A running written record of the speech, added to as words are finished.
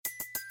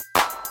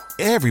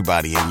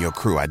Everybody in your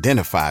crew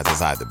identifies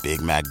as either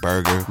Big Mac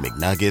Burger,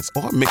 McNuggets,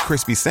 or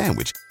McCrispy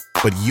Sandwich.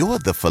 But you're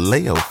the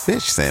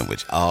Filet-O-Fish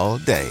Sandwich all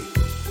day.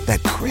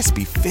 That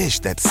crispy fish,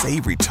 that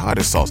savory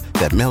tartar sauce,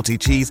 that melty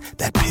cheese,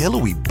 that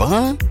pillowy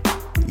bun.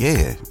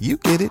 Yeah, you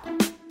get it.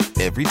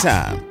 Every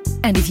time.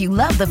 And if you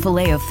love the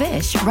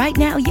Filet-O-Fish, right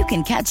now you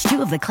can catch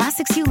two of the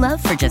classics you love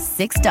for just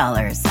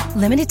 $6.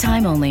 Limited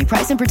time only.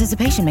 Price and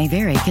participation may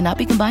vary. Cannot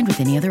be combined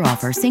with any other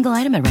offer. Single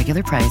item at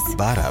regular price.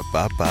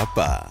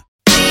 Ba-da-ba-ba-ba.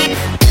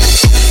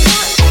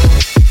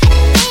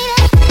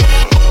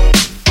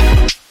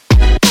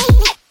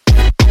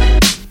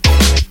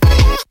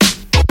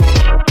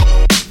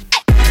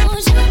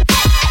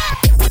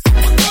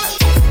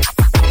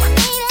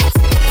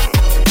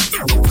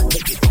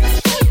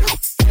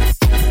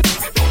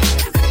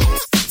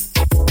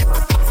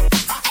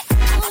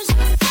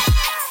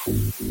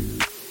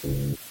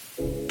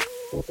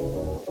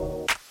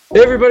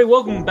 Hey everybody,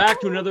 welcome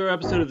back to another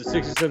episode of the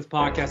Sixer Sense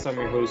Podcast. I'm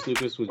your host,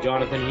 Lucas, with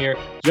Jonathan here.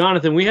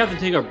 Jonathan, we have to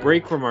take a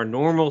break from our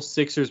normal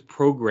Sixers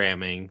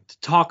programming to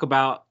talk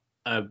about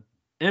a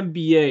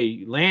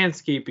NBA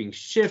landscaping,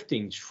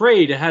 shifting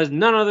trade. It has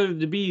none other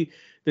to be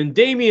than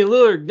Damian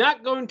Lillard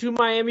not going to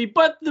Miami,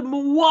 but the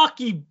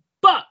Milwaukee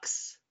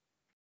Bucks.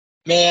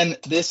 Man,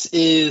 this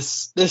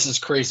is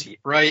crazy,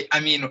 right?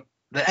 I mean,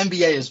 the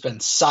NBA has been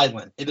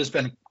silent. It has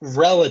been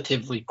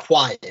relatively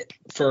quiet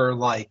for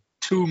like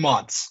 2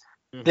 months.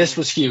 Mm-hmm. This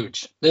was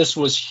huge. This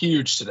was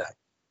huge today.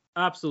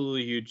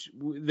 Absolutely huge.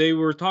 They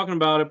were talking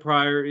about it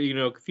prior,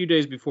 a few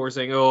days before,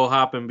 saying, "Oh, it'll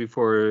happen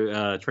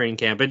before training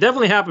camp." It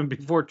definitely happened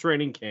before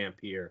training camp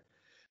here.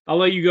 I'll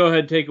let you go ahead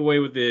and take away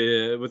with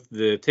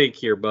the take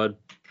here, bud.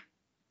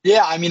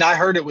 Yeah, I mean, I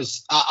heard,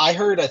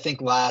 I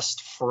think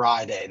last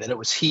Friday that it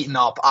was heating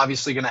up.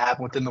 Obviously, going to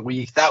happen within the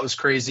week. That was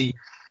crazy.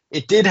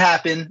 It did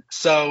happen.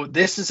 So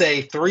this is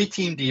a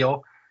 3-team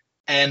deal.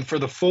 And for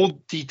the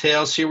full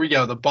details, here we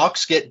go. The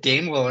Bucks get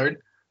Dame Lillard.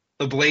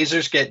 The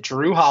Blazers get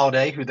Drew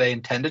Holiday, who they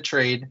intend to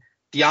trade,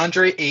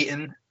 DeAndre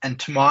Ayton, and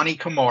Toumani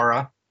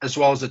Camara, as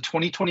well as a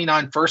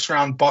 2029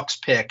 first-round Bucks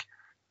pick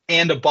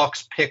and a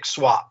Bucks pick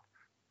swap.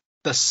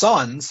 The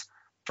Suns,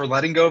 for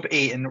letting go of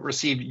Ayton,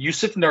 received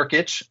Yusuf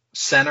Nurkic,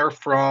 center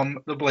from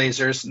the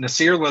Blazers,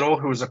 Nasir Little,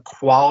 who is a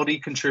quality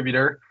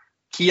contributor,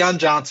 Keon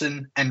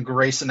Johnson, and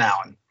Grayson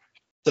Allen.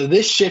 So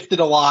this shifted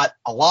a lot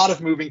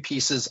of moving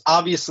pieces.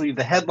 Obviously,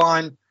 the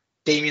headline,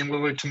 Damian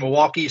Lillard to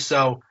Milwaukee.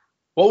 So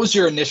what was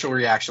your initial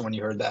reaction when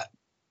you heard that?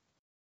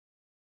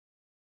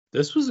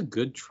 This was a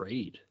good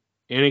trade,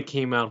 and it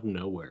came out of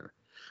nowhere.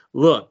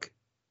 Look,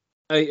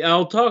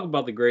 I'll talk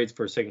about the grades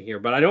for a second here,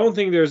 but I don't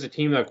think there's a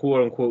team that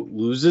quote-unquote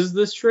loses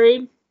this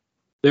trade.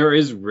 There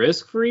is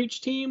risk for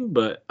each team,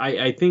 but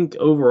I think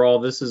overall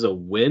this is a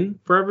win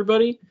for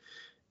everybody.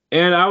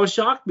 And I was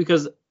shocked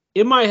because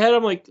in my head,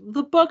 I'm like,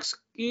 the Bucks,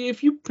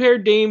 if you pair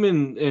Dame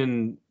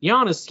and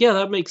Giannis, yeah,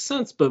 that makes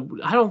sense. But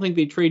I don't think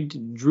they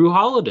trade Drew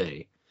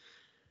Holiday.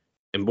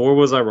 And boy,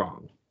 was I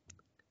wrong.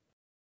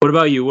 What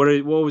about you?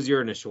 What was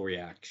your initial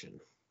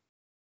reaction?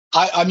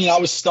 I mean, I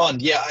was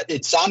stunned. Yeah,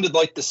 it sounded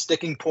like the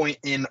sticking point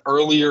in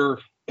earlier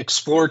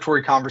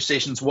exploratory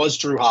conversations was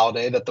Drew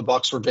Holiday, that the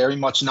Bucks were very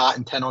much not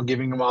intent on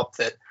giving him up,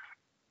 that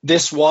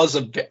this was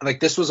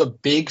a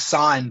big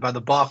sign by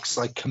the Bucks,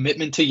 like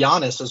commitment to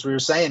Giannis, as we were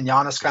saying,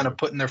 Giannis kind of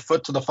putting their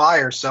foot to the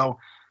fire. So,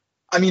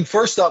 I mean,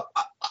 first up,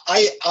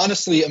 I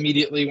honestly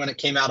immediately when it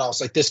came out, I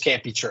was like, this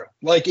can't be true.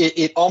 Like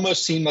it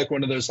almost seemed like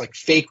one of those like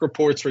fake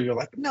reports where you're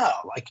like, no,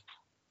 like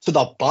to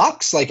the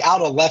Bucks, like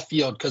out of left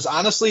field. Because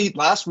honestly,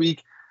 last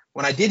week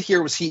when I did hear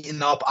it was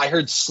heating up, I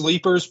heard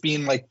sleepers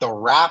being like the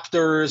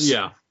Raptors.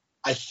 Yeah.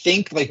 I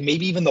think like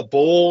maybe even the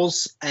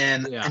Bulls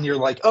and you're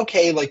like,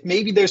 okay, like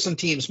maybe there's some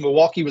teams.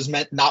 Milwaukee was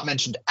not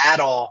mentioned at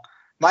all.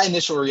 My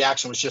initial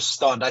reaction was just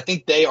stunned. I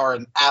think they are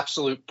an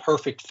absolute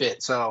perfect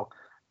fit. So,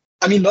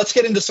 I mean, let's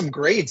get into some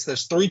grades.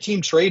 There's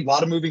 3-team trade, a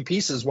lot of moving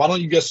pieces. Why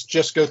don't you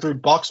just go through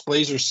Bucks,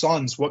 Blazers,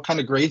 Suns? What kind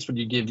of grades would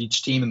you give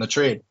each team in the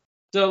trade?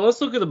 So let's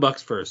look at the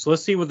Bucks first.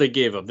 Let's see what they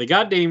gave up. They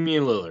got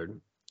Damian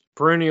Lillard,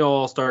 perennial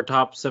all-star,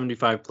 top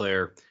 75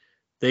 player.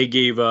 They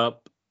gave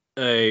up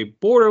a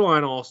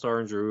borderline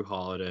all-star in Drew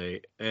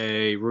Holiday,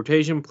 a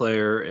rotation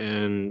player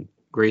in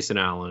Grayson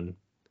Allen,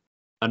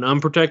 an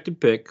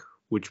unprotected pick,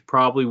 which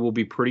probably will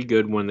be pretty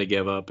good when they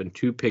give up, and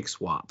 2 pick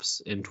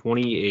swaps in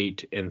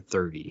 28 and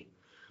 30.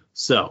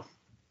 So,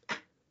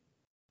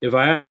 if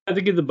I had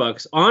to give the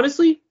Bucks,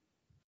 honestly,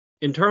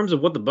 in terms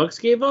of what the Bucks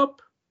gave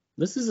up,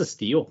 this is a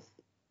steal.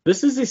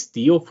 This is a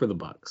steal for the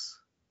Bucks.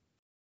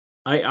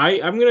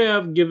 I'm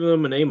gonna give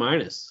them an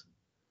A-.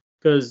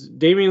 Because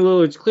Damian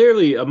Lillard's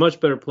clearly a much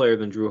better player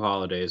than Drew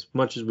Holiday, as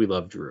much as we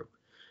love Drew.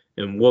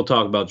 And we'll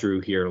talk about Drew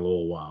here in a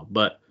little while.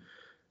 But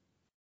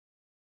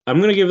I'm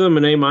going to give them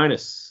an A-.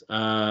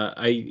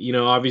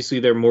 Obviously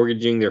they're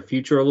mortgaging their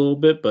future a little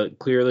bit, but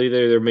clearly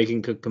they're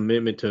making a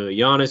commitment to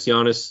Giannis.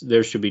 Giannis,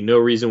 there should be no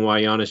reason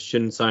why Giannis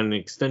shouldn't sign an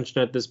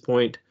extension at this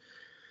point.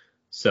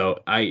 So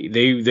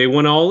they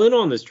went all in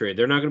on this trade.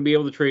 They're not going to be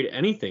able to trade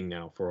anything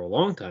now for a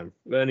long time,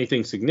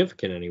 anything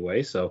significant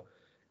anyway. So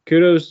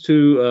kudos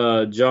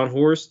to John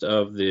Horst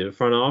of the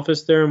front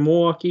office there in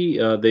Milwaukee.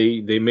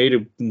 They made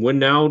a win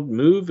now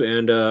move,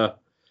 and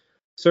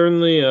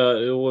certainly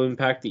it will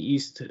impact the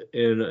East,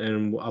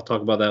 and I'll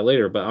talk about that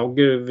later. But I'm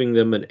giving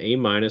them an A-.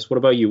 What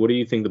about you? What do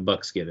you think the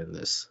Bucks get in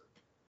this?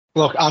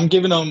 Look, I'm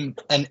giving them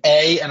an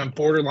A and a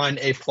borderline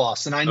A+.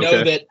 And I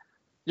know that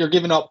you're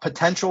giving up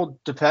potential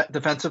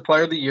defensive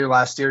player of the year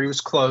last year. He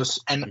was close.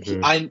 And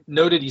I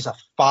noted he's a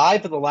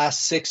 5 of the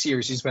last 6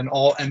 years. He's been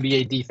all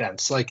NBA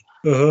defense. Like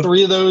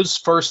 3 of those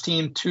first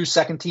team, 2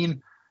 second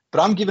team.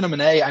 But I'm giving him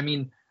an A. I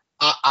mean,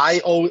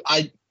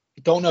 I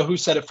don't know who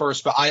said it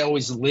first, but I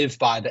always live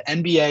by the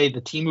NBA. The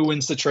team who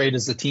wins the trade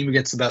is the team who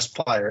gets the best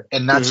player.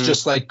 And that's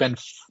just like been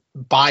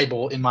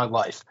Bible in my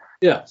life.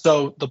 Yeah.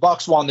 So the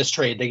Bucks won this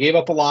trade. They gave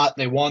up a lot.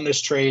 They won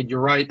this trade.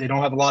 You're right. They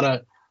don't have a lot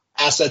of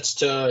assets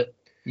to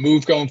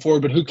move going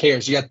forward, but who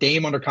cares? You got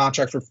Dame under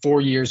contract for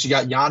 4 years. You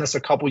got Giannis a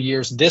couple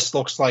years. This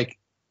looks like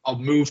a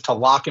move to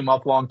lock him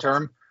up long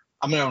term.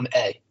 I'm going to an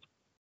A.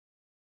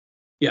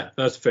 Yeah,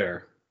 that's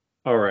fair.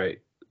 All right.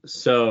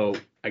 So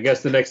I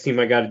guess the next team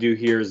I got to do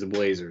here is the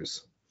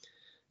Blazers.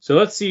 So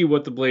let's see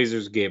what the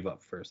Blazers gave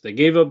up first. They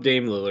gave up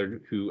Dame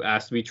Lillard, who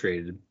asked to be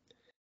traded.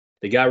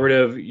 They got rid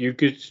of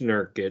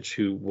Nurkic,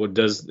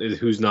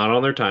 who's not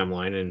on their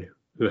timeline and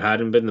who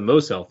hadn't been the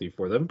most healthy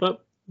for them,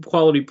 but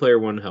quality player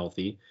when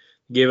healthy.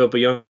 Gave up a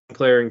young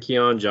player in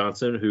Keon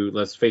Johnson, who,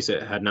 let's face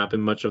it, had not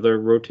been much of their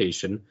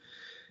rotation.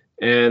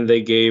 And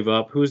they gave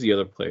up, who's the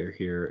other player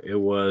here? It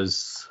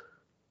was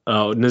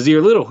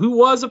Nazir Little, who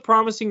was a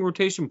promising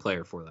rotation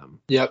player for them.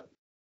 Yep.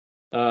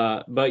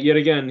 But yet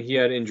again, he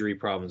had injury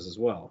problems as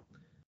well.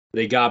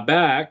 They got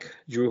back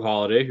Drew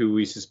Holiday, who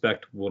we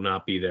suspect will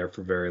not be there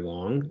for very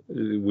long.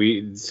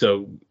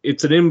 So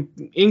it's an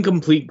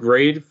incomplete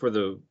grade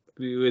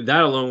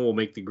that alone will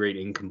make the grade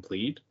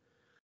incomplete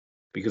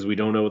because we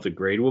don't know what the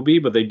grade will be.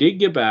 But they did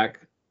get back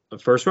a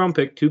first-round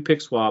pick, 2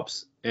 pick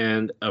swaps,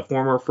 and a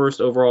former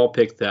first overall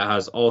pick that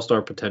has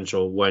all-star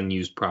potential when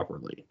used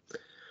properly.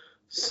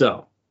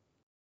 So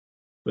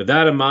with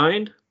that in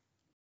mind,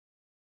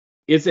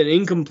 it's an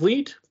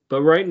incomplete,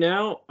 but right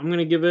now I'm going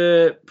to give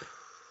it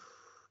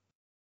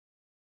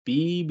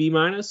B-.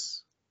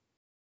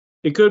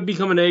 It could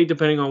become an A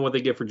depending on what they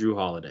get for Drew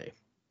Holiday.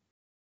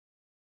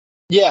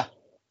 Yeah.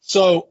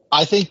 So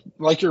I think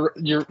like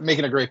you're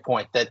making a great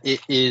point that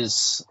it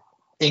is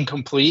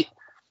incomplete.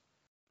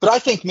 But I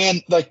think,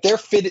 man, like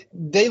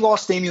they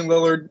lost Damian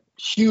Lillard,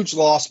 huge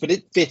loss, but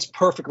it fits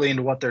perfectly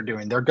into what they're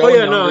doing. They're going.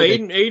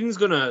 Aiden's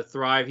gonna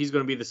thrive. He's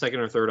gonna be the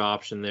second or third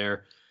option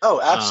there. Oh,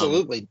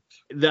 absolutely.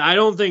 I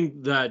don't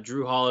think that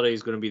Drew Holiday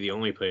is going to be the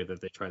only player that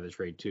they try to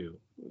trade to.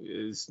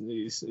 It's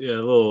a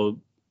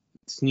little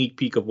sneak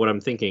peek of what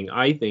I'm thinking.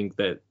 I think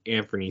that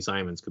Anthony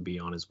Simons could be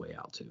on his way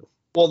out too.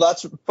 Well,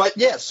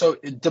 so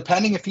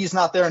depending if he's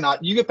not there or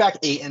not, you get back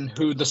Ayton,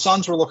 who the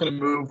Suns were looking to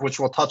move, which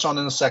we'll touch on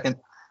in a second.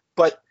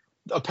 But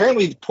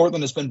apparently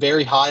Portland has been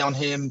very high on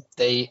him.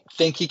 They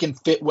think he can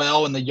fit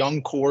well in the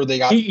young core. They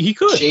got he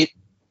could.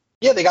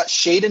 They got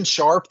Shaedon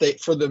Sharpe.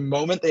 For the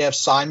moment, they have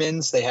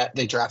Simons.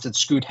 They drafted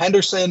Scoot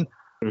Henderson.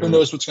 Who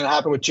knows what's going to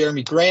happen with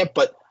Jeremy Grant?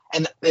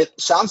 And it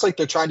sounds like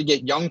they're trying to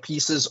get young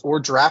pieces or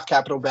draft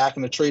capital back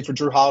in the trade for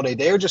Drew Holiday.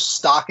 They are just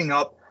stocking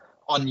up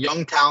on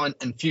young talent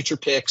and future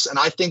picks. And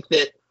I think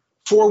that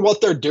for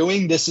what they're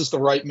doing, this is the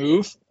right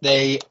move.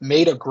 They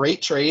made a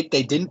great trade.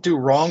 They didn't do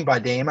wrong by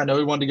Dame. I know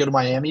he wanted to go to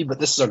Miami, but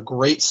this is a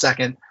great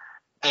second.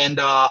 And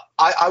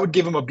I would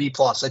give him a B+.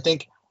 I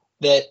think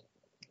that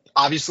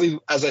obviously,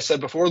 as I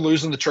said before,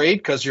 losing the trade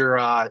because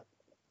you're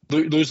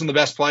losing the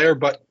best player,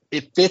 but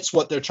it fits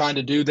what they're trying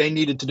to do. They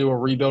needed to do a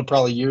rebuild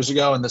probably years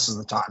ago, and this is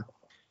the time.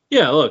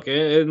 Yeah, look,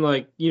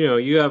 and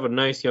you have a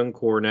nice young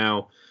core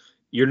now.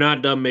 You're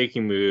not done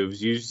making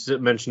moves. You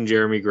mentioned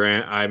Jeremy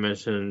Grant. I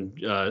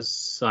mentioned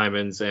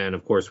Simons, and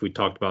of course we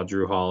talked about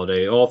Drew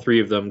Holiday. All 3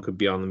 of them could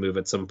be on the move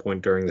at some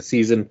point during the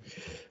season.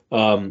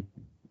 And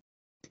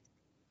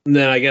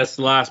then I guess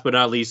last but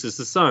not least is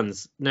the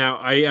Suns. Now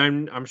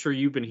I'm sure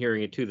you've been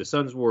hearing it too. The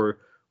Suns were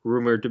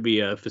rumored to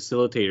be a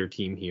facilitator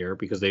team here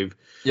because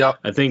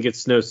I think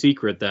it's no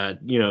secret that,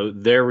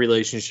 their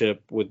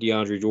relationship with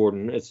DeAndre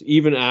Jordan, it's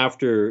even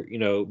after,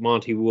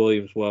 Monty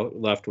Williams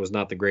left was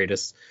not the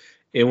greatest.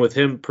 And with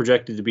him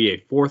projected to be a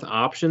 4th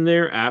option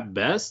there at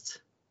best,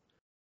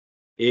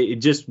 it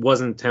just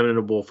wasn't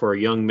tenable for a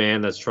young man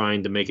that's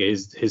trying to make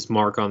his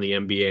mark on the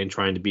NBA and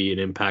trying to be an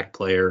impact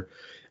player.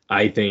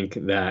 I think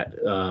that,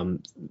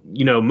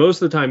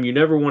 most of the time you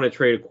never want to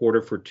trade a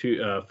quarter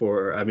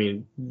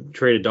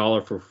trade a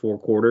dollar for 4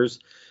 quarters.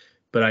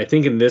 But I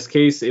think in this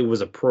case, it was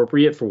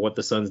appropriate for what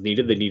the Suns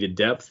needed. They needed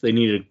depth. They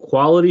needed a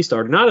quality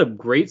starter, not a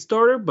great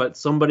starter, but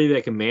somebody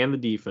that can man the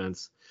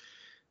defense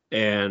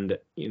and,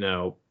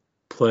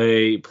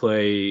 play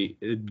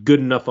good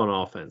enough on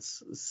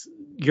offense.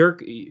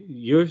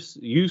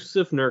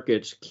 Yusuf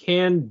Nurkic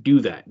can do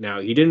that. Now,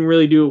 he didn't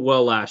really do it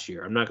well last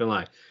year. I'm not going to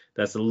lie.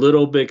 That's a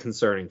little bit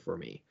concerning for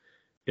me.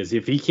 Because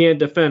if he can't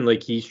defend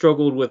like he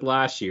struggled with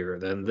last year,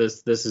 then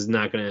this is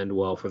not going to end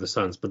well for the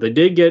Suns. But they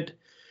did get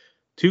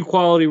two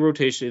quality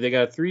rotation. They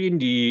got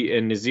 3-and-D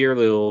and Nazir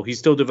Little. He's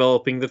still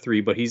developing the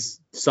 3, but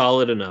he's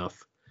solid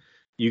enough.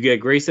 You get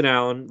Grayson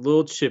Allen, a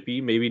little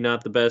chippy, maybe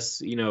not the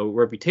best,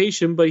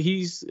 reputation, but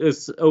he's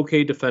an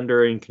okay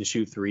defender and can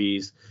shoot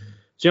threes.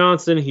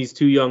 Johnson, he's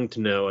too young to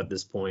know at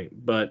this point,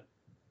 but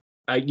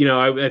I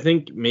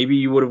think maybe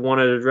you would have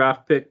wanted a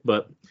draft pick,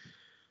 but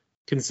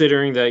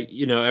considering that,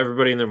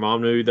 everybody and their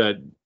mom knew that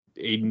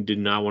Aiden did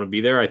not want to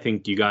be there, I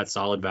think you got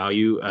solid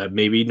value.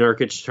 Maybe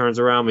Nurkic turns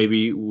around,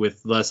 maybe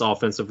with less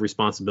offensive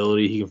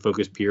responsibility, he can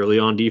focus purely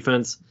on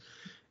defense.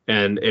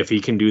 And if he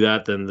can do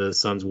that, then the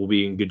Suns will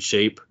be in good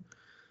shape.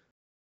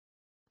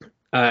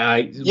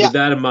 With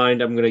that in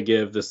mind, I'm going to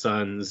give the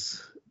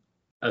Suns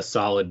a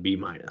solid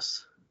B-.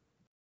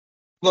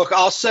 Look,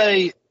 I'll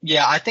say,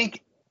 I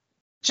think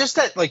just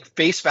at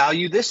face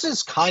value, this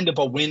is kind of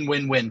a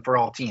win-win-win for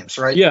all teams,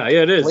 right? Yeah,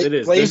 it is. It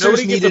is. Blazers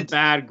Nobody gets a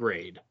bad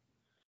grade.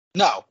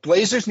 No,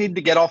 Blazers needed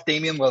to get off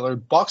Damian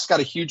Lillard. Bucks got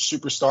a huge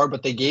superstar,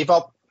 but they gave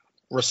up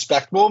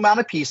respectable amount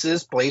of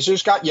pieces.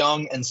 Blazers got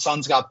young, and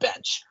Suns got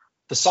bench.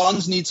 The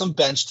Suns need some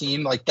bench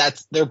team.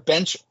 That's their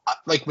bench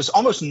was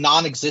almost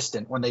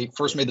non-existent when they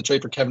first made the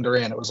trade for Kevin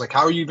Durant. It was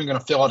how are you even going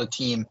to fill out a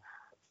team?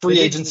 Free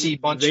agency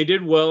bunch. They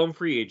did well in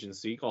free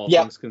agency, all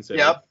things considered.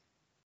 Yep,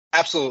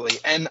 absolutely.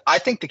 And I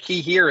think the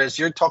key here is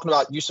you're talking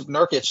about Jusuf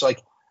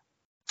Nurkic.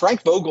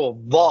 Frank Vogel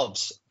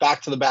loves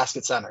back to the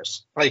basket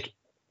centers.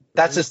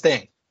 That's his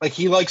thing.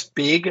 He likes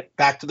big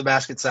back to the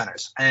basket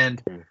centers.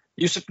 And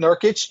Jusuf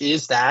Nurkic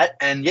is that,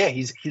 and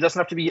he doesn't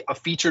have to be a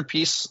featured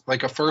piece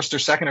like a first or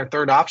second or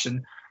third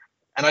option.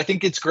 And I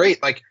think it's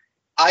great.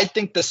 I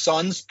think the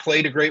Suns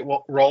played a great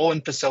role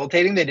in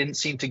facilitating. They didn't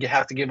seem to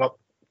have to give up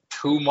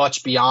too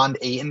much beyond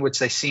Ayton, which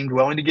they seemed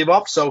willing to give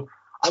up. So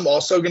I'm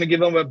also going to give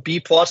them a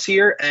B+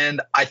 here,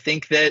 and I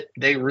think that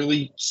they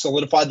really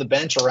solidified the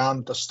bench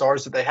around the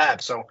stars that they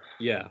have. So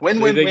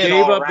win-win-win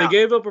all around. They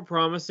gave up a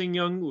promising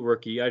young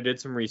rookie. I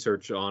did some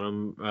research on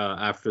him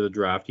after the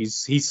draft.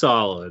 He's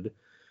solid.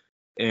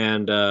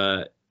 And,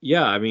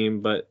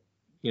 but,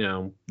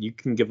 you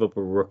can give up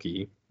a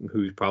rookie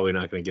who's probably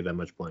not going to get that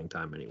much playing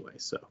time anyway.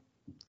 So,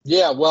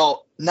 yeah,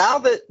 well, now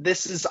that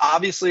this is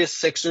obviously a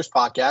Sixers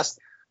podcast,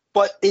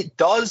 but it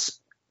does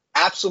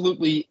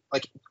absolutely,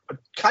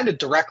 kind of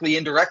directly,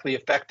 indirectly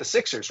affect the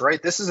Sixers,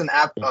 right? This is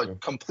a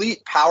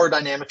complete power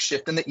dynamic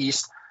shift in the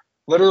East.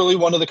 Literally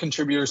one of the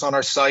contributors on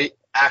our site,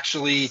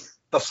 actually,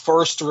 the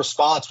first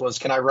response was,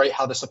 can I write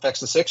how this affects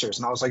the Sixers?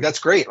 And I was like, that's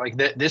great.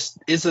 This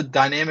is a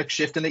dynamic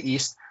shift in the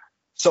East.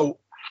 So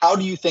how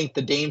do you think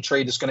the Dame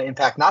trade is going to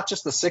impact not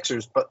just the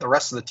Sixers, but the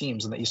rest of the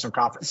teams in the Eastern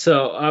Conference?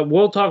 So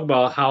we'll talk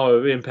about how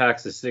it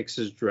impacts the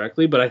Sixers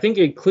directly, but I think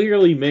it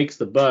clearly makes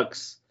the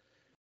Bucks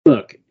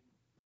look.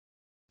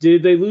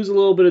 Did they lose a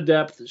little bit of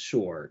depth?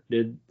 Sure.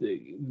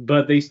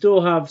 But they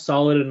still have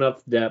solid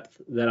enough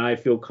depth that I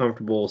feel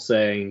comfortable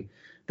saying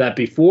that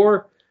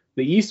before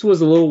the East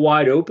was a little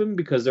wide open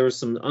because there was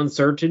some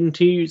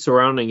uncertainty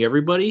surrounding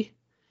everybody.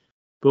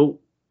 I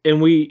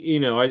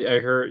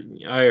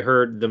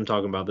heard them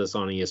talking about this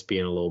on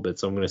ESPN a little bit,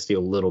 so I'm going to steal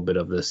a little bit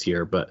of this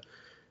here. But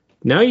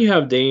now you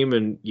have Dame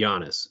and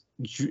Giannis.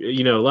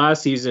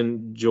 Last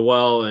season,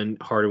 Joel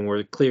and Harden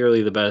were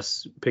clearly the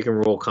best pick and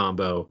roll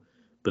combo.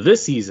 But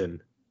this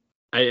season,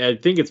 I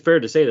think it's fair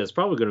to say that's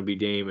probably going to be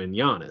Dame and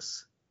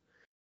Giannis.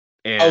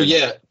 And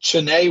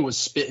Chene was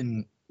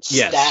spitting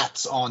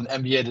stats on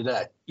NBA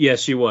Today.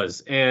 Yes, she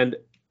was. And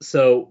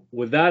so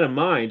with that in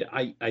mind,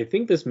 I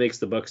think this makes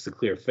the Bucks the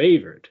clear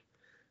favorite.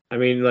 I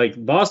mean,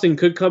 Boston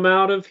could come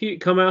out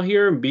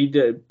here and be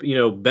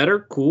better,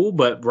 cool,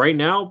 but right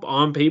now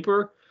on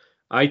paper,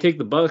 I take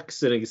the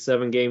Bucks in a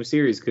 7-game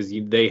series because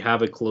they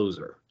have a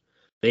closer.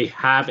 They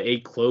have a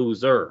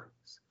closer.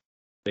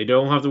 They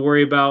don't have to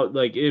worry about,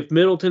 if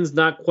Middleton's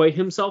not quite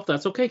himself,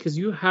 that's okay because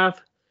you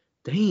have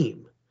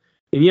Dame.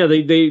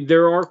 And,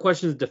 there are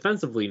questions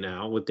defensively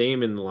now with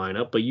Dame in the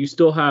lineup, but you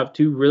still have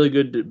two really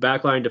good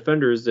backline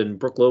defenders in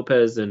Brook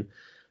Lopez and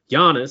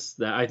Giannis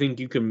that I think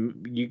you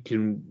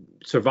can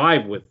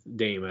survive with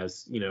Dame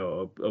as,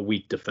 a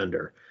weak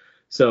defender.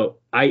 So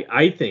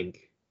I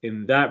think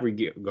in that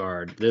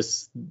regard,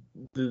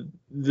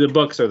 the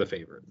Bucks are the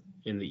favorite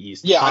in the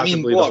East,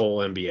 possibly the whole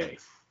NBA.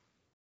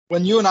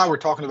 When you and I were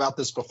talking about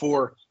this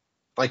before,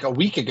 a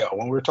week ago,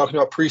 when we were talking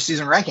about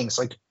preseason rankings,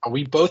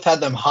 we both had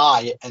them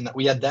high, and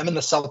we had them and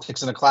the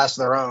Celtics in a class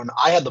of their own.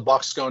 I had the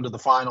Bucks going to the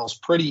finals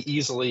pretty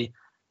easily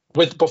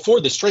before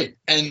this trade,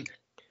 and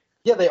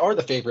they are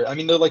the favorite. I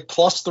mean, they're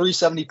plus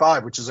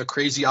 375, which is a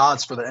crazy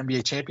odds for the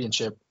NBA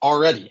championship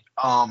already.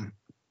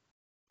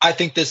 I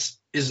think this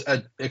is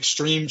an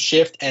extreme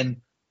shift,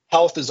 and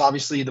health is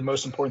obviously the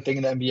most important thing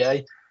in the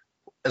NBA.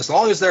 As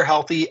long as they're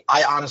healthy,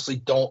 I honestly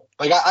don't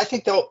I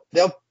think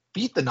they'll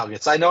beat the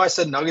Nuggets. I know I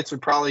said Nuggets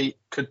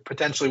could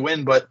potentially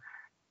win, but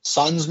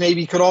Suns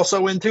maybe could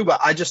also win too.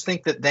 But I just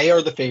think that they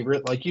are the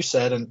favorite, like you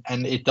said,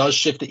 and it does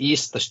shift the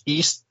East. The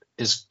East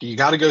is, you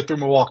got to go through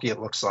Milwaukee, it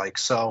looks like.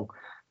 So,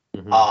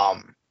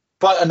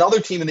 but another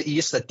team in the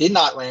East that did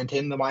not land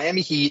him, the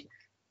Miami Heat.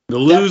 The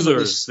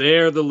losers.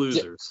 They're the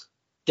losers.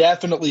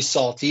 Definitely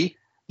salty.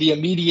 The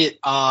immediate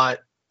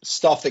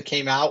stuff that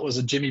came out was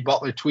a Jimmy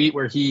Butler tweet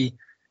where he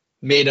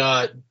made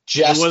a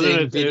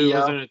jesting video. It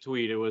wasn't a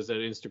tweet. It was an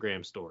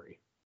Instagram story.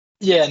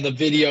 Yeah, and the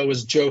video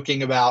was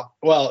joking about.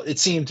 Well, it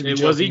seemed to be.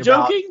 Was he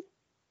joking?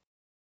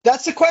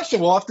 That's the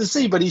question. We'll have to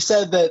see. But he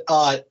said that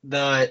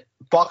the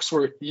Bucks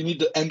were. You need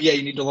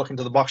to look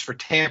into the Bucks for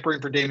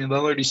tampering for Damian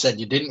Lillard. He said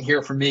you didn't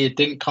hear from me. It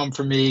didn't come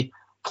from me.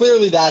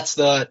 Clearly, that's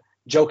the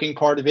joking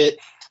part of it.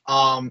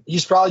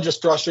 He's probably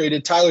just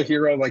frustrated. Tyler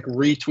Hero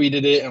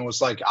retweeted it and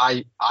was like,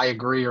 I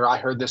agree, or I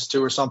heard this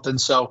too, or something.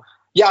 So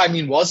yeah, I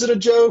mean, was it a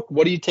joke?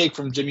 What do you take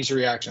from Jimmy's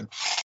reaction?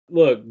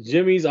 Look,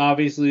 Jimmy's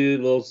obviously a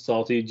little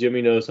salty.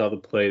 Jimmy knows how to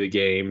play the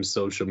game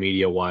social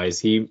media wise.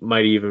 He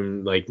might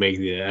even make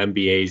the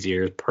NBA's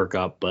ears perk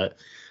up, but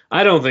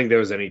I don't think there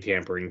was any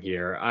tampering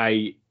here.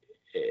 I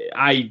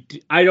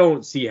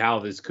don't see how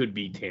this could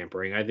be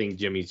tampering. I think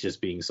Jimmy's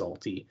just being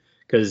salty,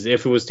 because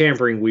if it was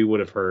tampering, we would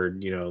have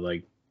heard,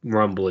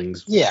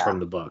 rumblings from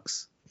the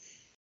Bucks.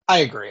 I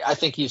agree. I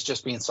think he's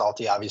just being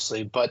salty,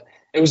 obviously, but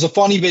it was a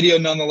funny video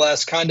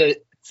nonetheless. Kind of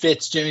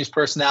fits Jimmy's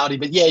personality,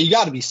 but yeah, you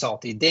got to be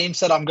salty. Dame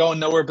said, I'm going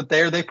nowhere but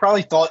there. They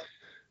probably thought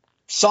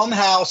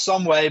somehow,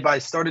 some way by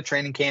start of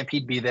training camp,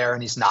 he'd be there,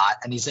 and he's not.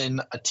 And he's in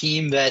a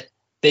team that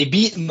they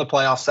beat in the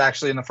playoffs,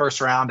 actually, in the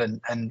first round,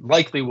 and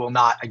likely will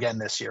not again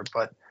this year,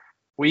 but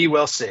we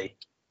will see.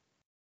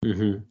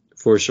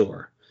 For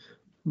sure.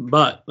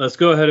 But let's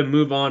go ahead and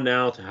move on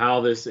now to how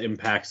this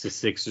impacts the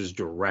Sixers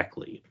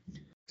directly.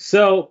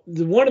 So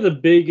one of the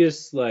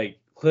biggest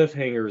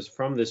cliffhangers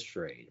from this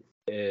trade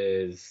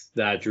is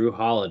that Drew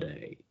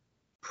Holiday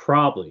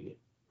probably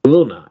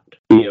will not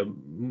be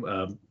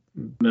a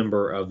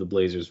member of the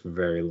Blazers for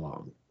very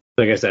long.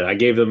 Like I said, I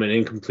gave them an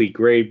incomplete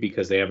grade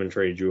because they haven't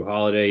traded Drew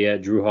Holiday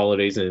yet. Drew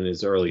Holiday's in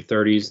his early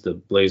 30s. The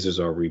Blazers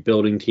are a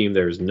rebuilding team.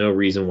 There's no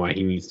reason why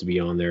he needs to be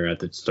on there at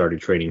the start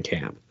of training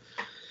camp.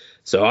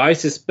 So I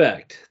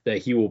suspect that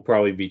he will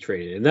probably be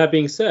traded. And that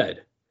being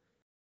said,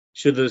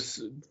 should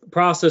this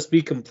process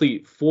be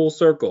complete, full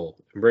circle,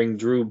 and bring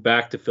Drew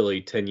back to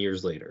Philly 10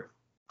 years later?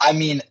 I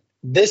mean,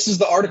 this is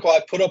the article I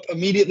put up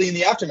immediately in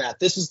the aftermath.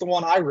 This is the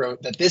one I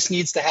wrote, that this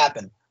needs to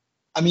happen.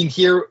 I mean,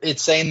 here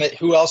it's saying that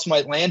who else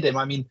might land him.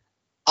 I mean,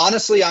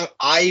 honestly,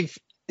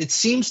 it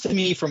seems to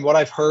me from what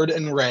I've heard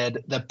and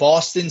read that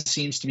Boston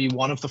seems to be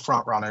one of the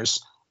front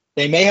runners.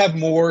 They may have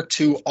more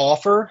to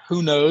offer.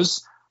 Who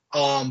knows?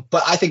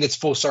 But I think it's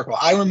full circle.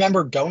 I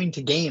remember going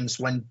to games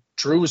when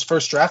Drew was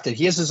first drafted.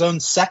 He has his own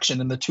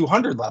section in the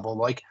 200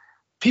 level.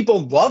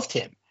 People loved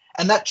him.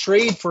 And that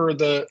trade for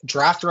the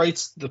draft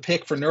rights, the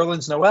pick for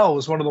Nerlens Noel,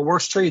 was one of the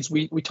worst trades.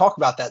 We talk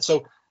about that.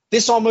 So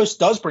this almost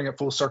does bring it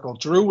full circle.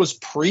 Drew was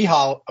pre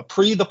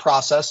the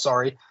process.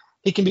 Sorry.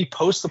 He can be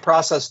post the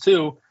process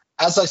too.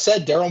 As I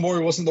said, Daryl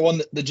Morey wasn't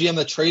the GM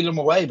that traded him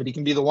away, but he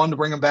can be the one to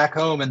bring him back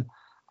home. And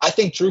I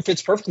think Drew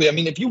fits perfectly. I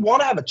mean, if you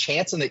want to have a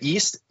chance in the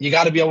East, you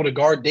got to be able to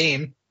guard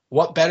Dame.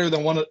 What better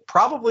than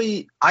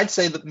I'd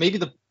say that maybe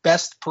the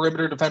best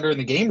perimeter defender in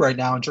the game right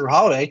now in Drew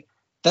Holiday.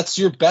 That's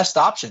your best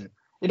option.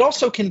 It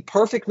also can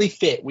perfectly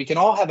fit. We can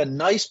all have a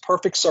nice,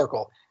 perfect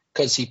circle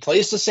because he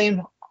plays the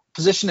same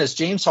position as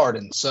James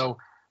Harden. So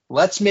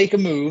let's make a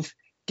move,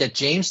 get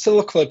James to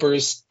the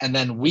Clippers, and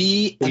then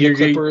the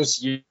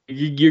Clippers.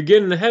 You're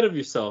getting ahead of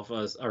yourself.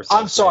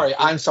 I'm sorry.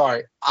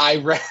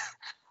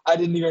 I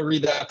didn't even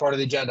read that part of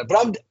the agenda.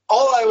 But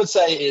all I would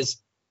say is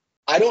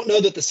I don't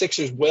know that the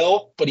Sixers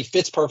will, but he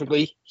fits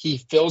perfectly. He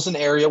fills an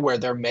area where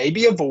there may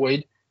be a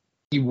void.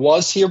 He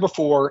was here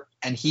before,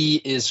 and he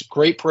is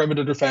great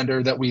perimeter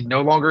defender that we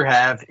no longer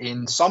have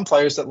in some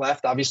players that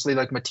left, obviously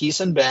like Matisse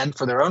and Ben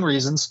for their own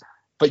reasons.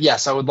 But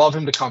yes, I would love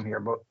him to come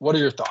here. But what are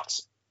your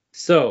thoughts?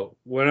 So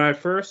when I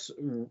first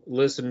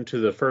listened to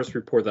the first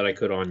report that I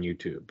could on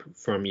YouTube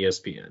from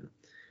ESPN,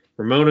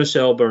 Ramona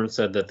Shelburne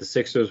said that the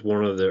Sixers were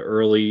one of the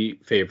early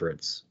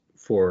favorites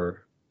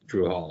for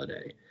Drew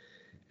Holiday.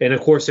 And,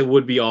 of course, it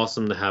would be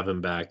awesome to have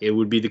him back. It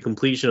would be the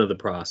completion of the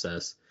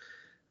process.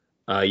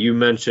 You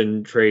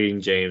mentioned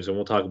trading James, and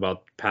we'll talk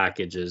about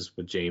packages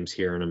with James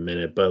here in a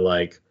minute.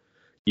 But,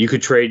 you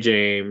could trade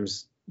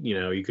James.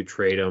 You could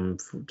trade him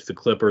to the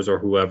Clippers or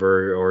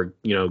whoever, or,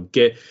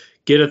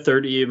 get a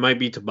 30. It might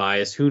be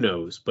Tobias. Who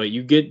knows? But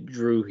you get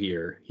Drew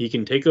here. He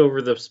can take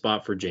over the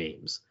spot for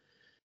James.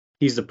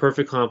 He's the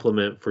perfect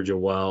complement for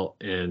Joel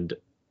and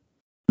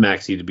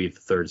Maxey to be the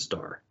third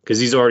star because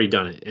he's already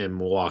done it in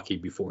Milwaukee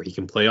before. He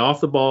can play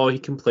off the ball. He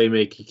can play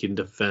make. He can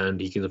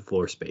defend. He can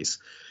floor space,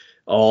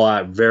 all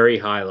at very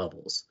high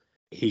levels.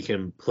 He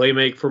can play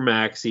make for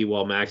Maxey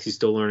while Maxey's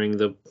still learning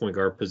the point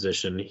guard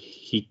position.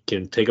 He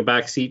can take a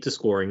back seat to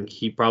scoring.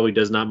 He probably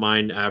does not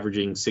mind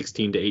averaging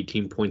 16 to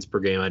 18 points per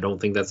game. I don't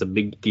think that's a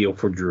big deal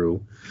for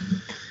Drew.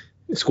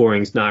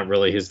 Scoring's not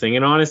really his thing.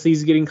 And honestly,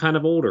 he's getting kind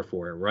of older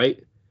for it,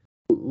 right?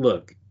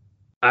 Look,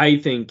 I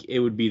think it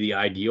would be the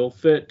ideal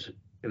fit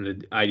and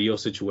the ideal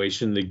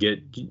situation to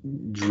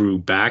get Drew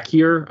back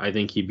here. I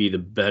think he'd be the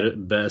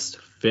best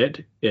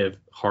fit if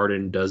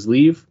Harden does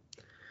leave.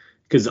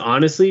 Because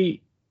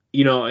honestly,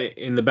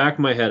 in the back of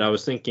my head, I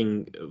was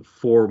thinking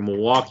for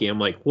Milwaukee, I'm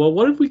like, well,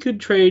 what if we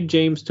could trade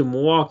James to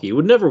Milwaukee? It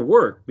would never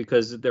work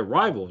because they're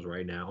rivals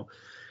right now.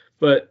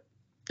 But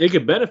it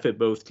could benefit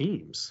both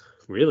teams,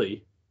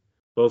 really.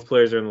 Both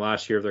players are in the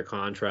last year of their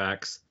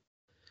contracts.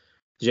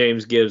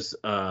 James gives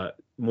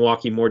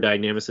Milwaukee more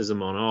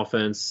dynamicism on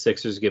offense.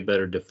 Sixers get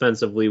better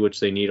defensively, which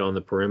they need on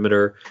the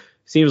perimeter.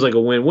 Seems like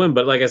a win-win,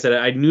 but like I said,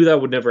 I knew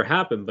that would never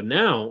happen, but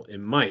now it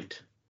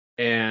might.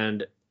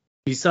 And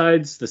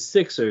besides the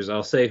Sixers,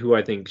 I'll say who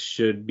I think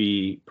should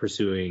be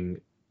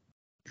pursuing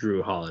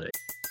Drew Holiday.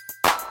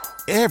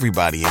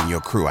 Everybody in your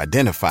crew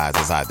identifies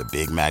as either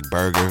Big Mac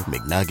Burger,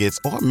 McNuggets,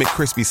 or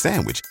McCrispy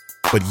Sandwich.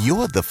 But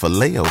you're the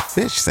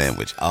Filet-O-Fish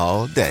Sandwich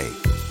all day.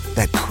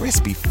 That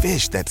crispy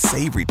fish, that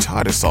savory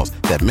tartar sauce,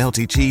 that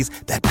melty cheese,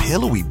 that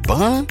pillowy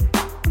bun.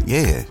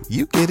 Yeah,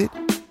 you get it.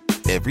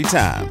 Every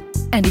time.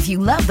 And if you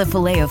love the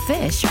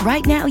Filet-O-Fish,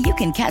 right now you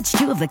can catch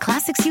 2 of the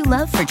classics you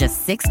love for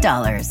just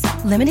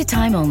 $6. Limited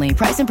time only.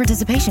 Price and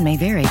participation may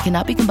vary.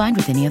 Cannot be combined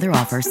with any other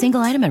offer.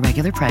 Single item at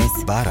regular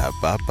price.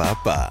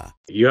 Ba-da-ba-ba-ba.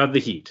 You have the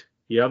Heat.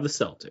 You have the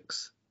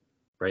Celtics.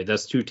 Right?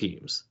 That's 2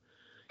 teams.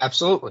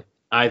 Absolutely.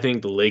 I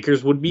think the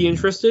Lakers would be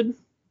interested.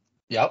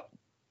 Yep.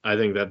 I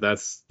think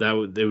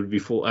they would be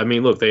full. I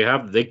mean, look,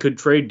 they could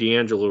trade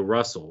D'Angelo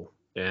Russell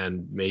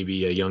and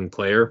maybe a young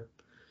player.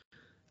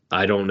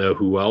 I don't know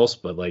who else,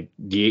 but like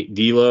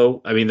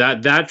D'Lo. I mean,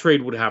 that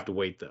trade would have to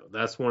wait though.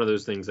 That's one of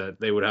those things that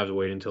they would have to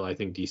wait until I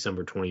think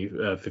December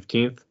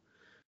 15th,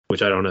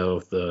 which I don't know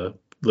if the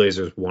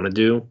Blazers want to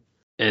do.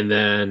 And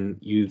then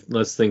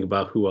let's think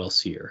about who else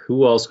here.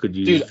 Who else could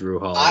use Drew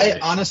Holiday? I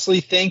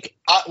honestly think,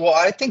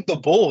 I think the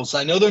Bulls.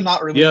 I know they're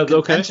not really in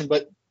contention,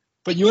 but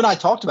you and I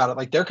talked about it.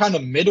 Like they're kind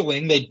of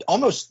middling. They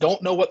almost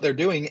don't know what they're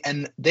doing,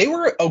 and they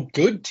were a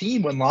good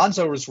team when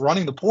Lonzo was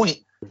running the point.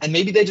 And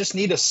maybe they just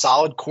need a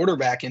solid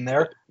quarterback in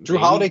there. Drew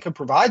Holiday could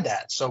provide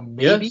that. So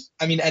maybe,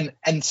 I mean,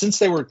 and since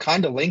they were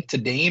kind of linked to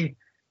Dame,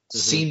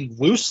 seemed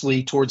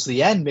loosely towards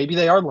the end, maybe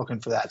they are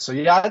looking for that. So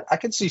yeah, I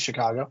could see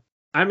Chicago.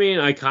 I mean,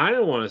 I kind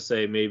of want to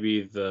say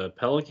maybe the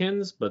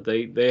Pelicans, but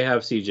they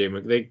have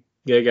CJ.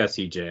 They got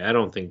CJ. I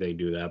don't think they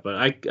do that,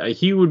 but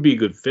he would be a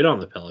good fit on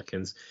the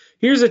Pelicans.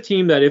 Here's a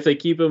team that if they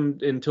keep him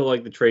until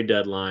like the trade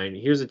deadline,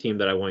 here's a team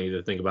that I want you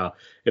to think about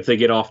if they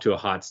get off to a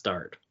hot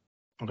start.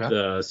 Okay.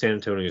 The San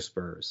Antonio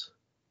Spurs.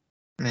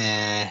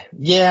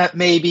 Yeah,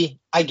 maybe.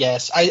 I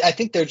guess. I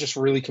think they're just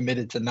really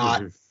committed to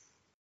not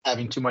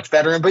having too much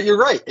veteran. But you're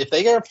right. If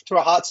they get off to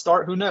a hot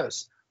start, who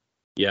knows?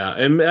 Yeah,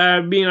 and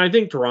I mean, I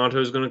think Toronto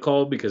is going to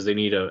call because they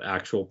need an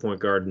actual point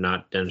guard,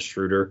 not Dennis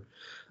Schroeder.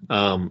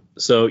 So,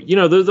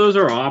 those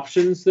are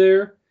options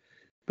there.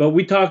 But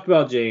we talked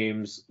about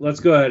James.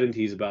 Let's go ahead and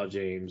tease about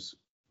James.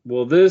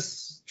 Will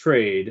this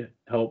trade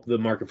help the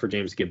market for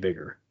James get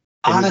bigger?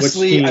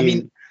 Honestly, I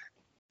mean,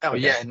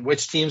 and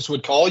which teams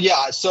would call?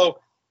 Yeah, so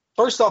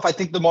first off, I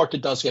think the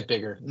market does get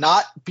bigger.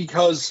 Not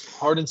because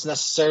Harden's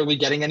necessarily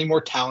getting any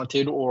more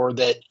talented or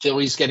that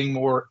Philly's getting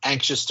more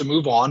anxious to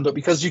move on, but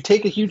because you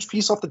take a huge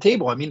piece off the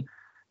table. I mean,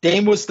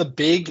 Dame was the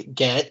big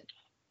get.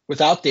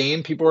 Without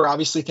Dame, people are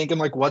obviously thinking,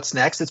 like, what's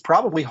next? It's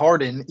probably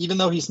Harden, even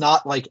though he's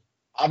not, like,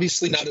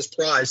 obviously not as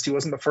prized. He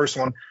wasn't the first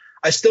one.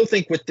 I still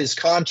think with this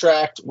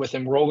contract, with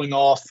him rolling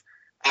off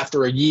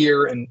after a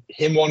year and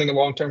him wanting a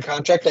long-term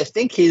contract, I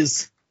think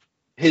his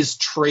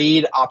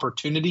trade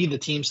opportunity, the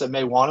teams that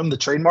may want him, the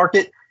trade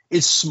market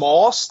is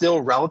small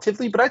still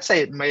relatively, but I'd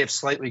say it may have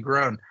slightly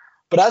grown.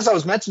 But as I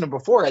was mentioning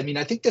before, I mean,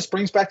 I think this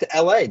brings back to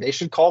LA. They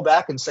should call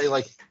back and say,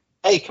 like,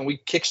 hey, can we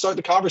kickstart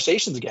the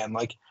conversations again?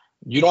 Like,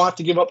 you don't have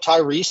to give up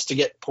Tyrese to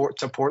get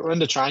to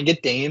Portland to try and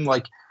get Dame.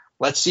 Like,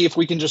 let's see if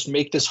we can just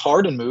make this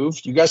Harden move.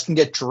 You guys can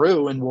get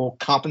Drew and we'll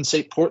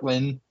compensate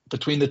Portland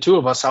between the two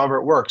of us, however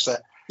it works. I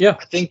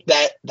think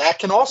that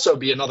can also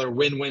be another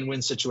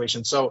win-win-win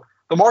situation. So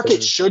the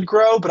market should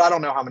grow, but I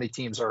don't know how many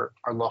teams are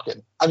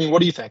looking. I mean, what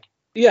do you think?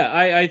 Yeah,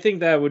 I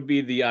think that would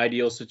be the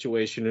ideal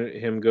situation.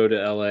 Him go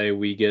to LA,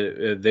 we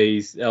get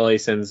LA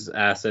sends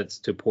assets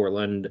to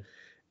Portland,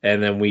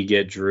 and then we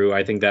get Drew.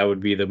 I think that would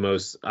be the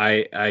most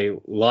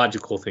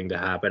logical thing to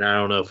happen. I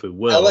don't know if it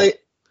will.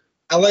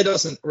 LA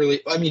doesn't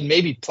really. I mean,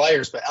 maybe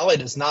players, but LA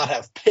does not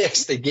have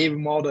picks. They gave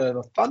them all to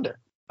the Thunder.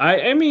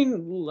 I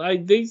mean,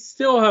 they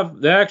still have.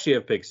 They actually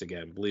have picks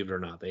again. Believe it or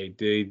not, they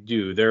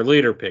do. They're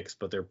later picks,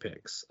 but they're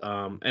picks.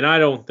 And I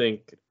don't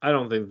think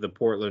the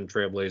Portland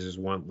Trailblazers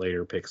want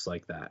later picks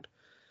like that.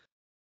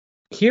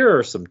 Here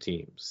are some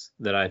teams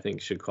that I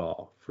think should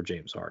call for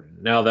James Harden.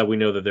 Now that we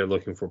know that they're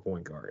looking for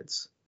point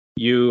guards,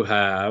 you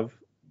have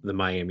the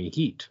Miami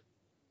Heat,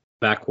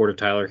 backcourt of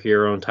Tyler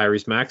Hero and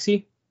Tyrese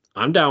Maxey.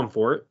 I'm down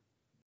for it.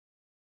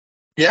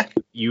 Yeah.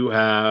 You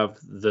have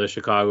the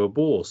Chicago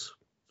Bulls.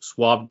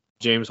 Swap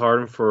James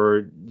Harden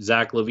for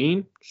Zach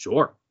LaVine?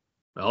 Sure.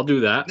 I'll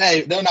do that.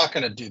 Hey, they're not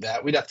going to do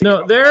that. We'd have to.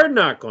 No, they're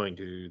not going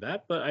to do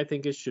that, but I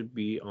think it should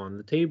be on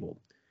the table.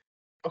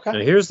 Okay. Now,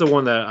 here's the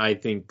one that I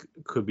think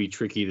could be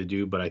tricky to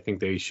do, but I think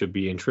they should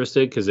be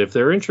interested, because if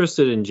they're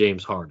interested in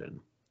James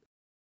Harden,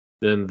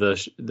 then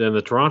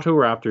the Toronto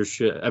Raptors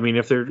should. I mean,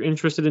 if they're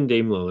interested in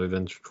Dame Lillard,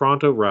 then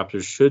Toronto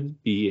Raptors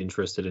should be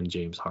interested in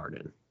James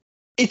Harden.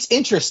 It's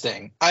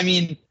interesting. I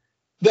mean,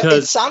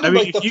 it sounded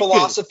like the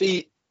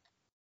philosophy.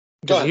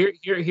 Go ahead.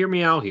 Hear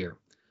me out here.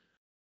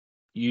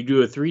 you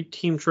do a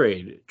 3-team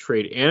trade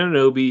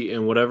Anunoby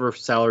and whatever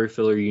salary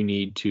filler you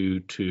need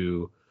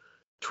to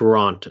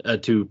Toronto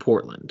to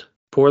Portland.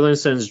 Portland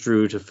sends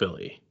Drew to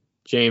Philly.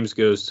 James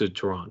goes to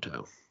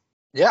Toronto.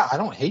 Yeah, I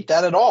don't hate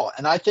that at all.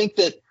 And I think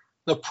that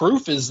the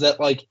proof is that,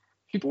 like,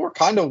 people were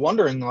kind of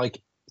wondering,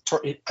 like,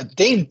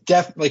 Dame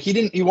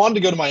he wanted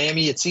to go to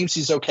Miami. It seems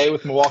he's okay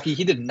with Milwaukee.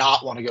 He did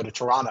not want to go to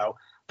Toronto,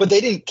 but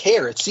they didn't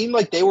care. It seemed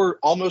like they were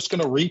almost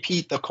going to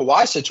repeat the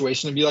Kawhi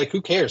situation and be like,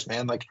 who cares,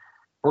 man? Like,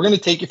 we're going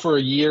to take you for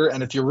a year,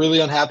 and if you're really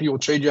unhappy, we'll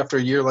trade you after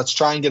a year. Let's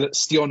try and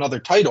steal another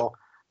title.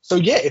 So,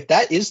 yeah, if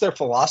that is their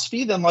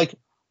philosophy, then, like,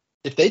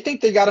 if they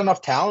think they got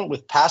enough talent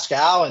with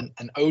Pascal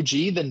and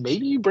OG, then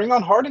maybe you bring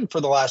on Harden for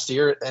the last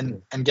year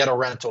and get a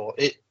rental.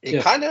 It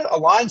kind of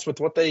aligns with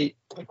what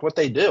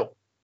they do.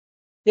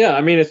 Yeah,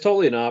 I mean, it's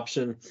totally an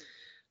option.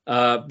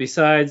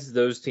 Besides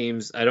those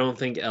teams, I don't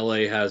think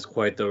LA has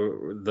quite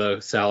the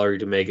salary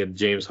to make a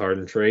James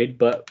Harden trade,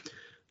 but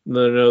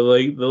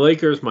the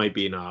Lakers might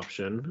be an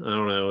option. I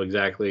don't know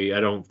exactly.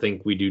 I don't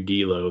think we do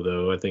D'Lo,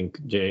 though. I think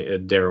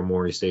Daryl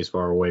Morey stays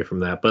far away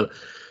from that. But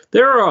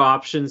there are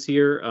options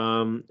here.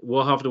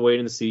 We'll have to wait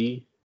and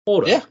see.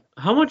 Hold up.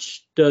 How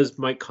much does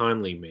Mike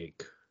Conley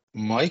make?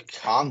 Mike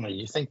Conley,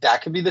 you think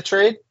that could be the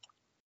trade?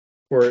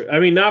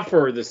 Not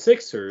for the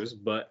Sixers,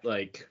 but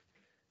like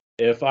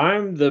if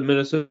I'm the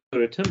Minnesota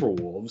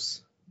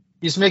Timberwolves.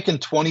 He's making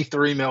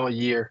 $23 million a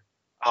year,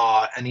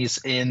 and he's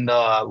in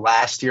the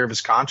last year of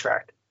his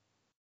contract.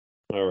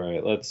 All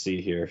right, let's see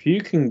here. If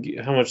you can,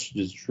 how much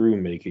does Drew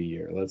make a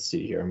year? Let's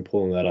see here. I'm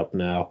pulling that up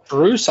now.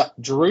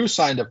 Drew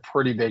signed a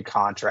pretty big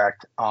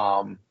contract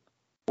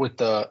with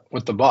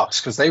the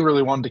Bucks because they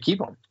really wanted to keep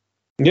him.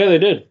 Yeah, they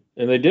did,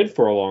 and they did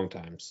for a long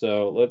time.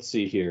 So let's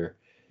see here.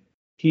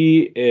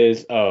 He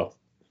is 4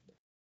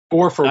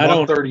 for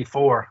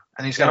 134,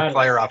 and he's got a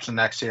player option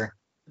next year.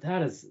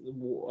 That is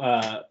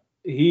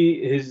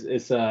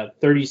it's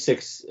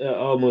 36,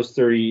 almost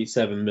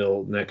 37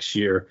 mil next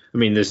year. I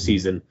mean this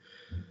season.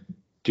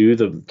 Do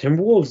the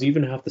Timberwolves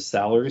even have the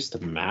salaries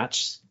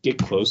to get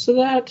close to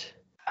that?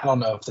 I don't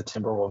know if the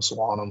Timberwolves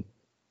want him.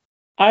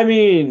 I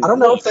mean, I don't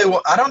know if they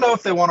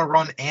want to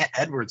run Ant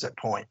Edwards at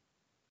point.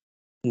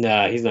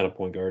 Nah, he's not a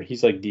point guard.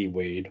 He's like D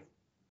Wade.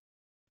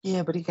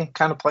 Yeah, but he can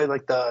kind of play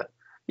like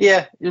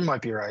Yeah, you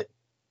might be right.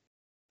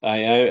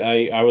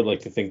 I would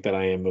like to think that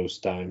I am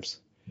most times.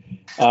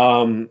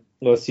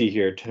 Let's see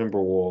here,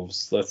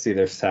 Timberwolves. Let's see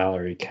their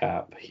salary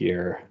cap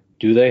here.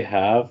 Do they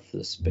have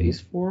the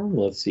space for him?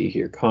 Let's see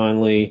here.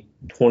 Conley,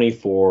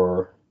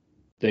 24.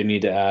 They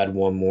need to add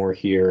one more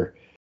here.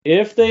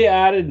 If they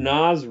added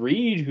Naz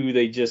Reid, who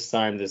they just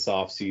signed this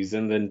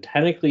offseason, then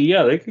technically,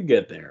 yeah, they could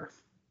get there.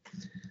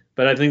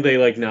 But I think they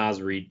like Naz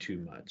Reid too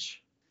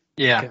much.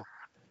 Yeah. Okay.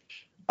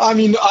 I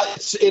mean,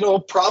 it'll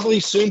probably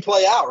soon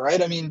play out,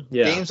 right? I mean,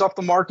 Dame's off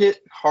the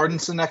market.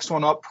 Harden's the next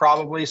one up,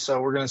 probably. So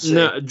we're going to see.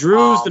 No,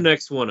 Drew's the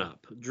next one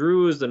up.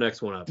 Drew is the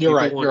next one up. You're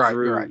right.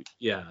 You're right.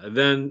 Yeah.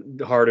 Then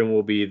Harden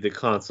will be the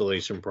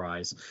consolation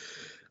prize.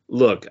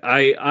 Look,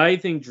 I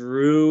think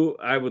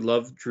I would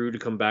love Drew to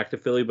come back to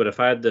Philly, but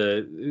if I had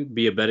to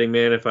be a betting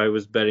man, if I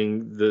was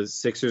betting the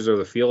Sixers or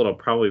the field, I'm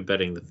probably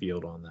betting the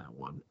field on that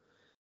one.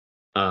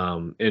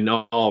 In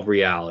all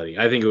reality,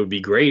 I think it would be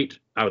great.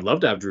 I would love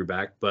to have Drew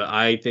back, but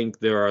I think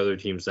there are other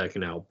teams that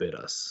can outbid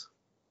us.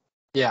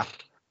 Yeah,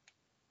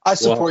 I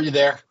support you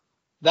there.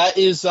 That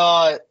is,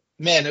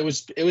 man, it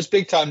was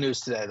big time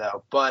news today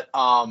though. But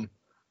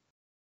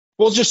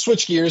we'll just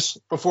switch gears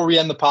before we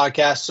end the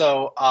podcast.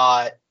 So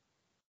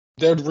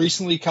there'd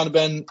recently kind of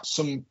been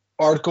some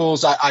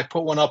articles. I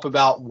put one up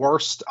about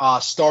worst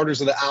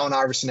starters of the Allen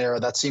Iverson era.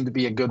 That seemed to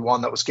be a good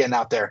one that was getting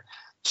out there.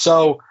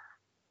 So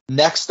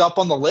next up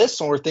on the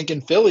list, when we're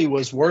thinking Philly,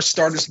 was worst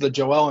starters of the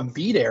Joel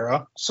Embiid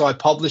era. So I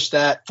published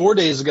that 4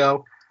 days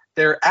ago.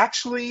 They're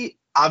actually,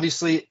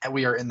 obviously,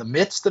 we are in the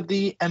midst of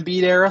the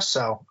Embiid era,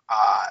 so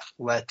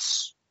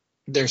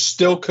there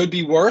still could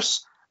be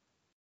worse.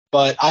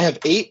 But I have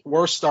 8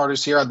 worst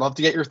starters here. I'd love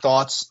to get your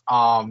thoughts.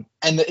 And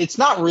it's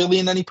not really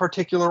in any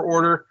particular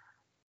order,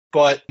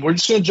 but we're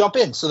just going to jump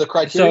in. So the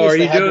criteria.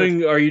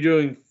 So are you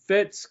doing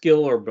fit,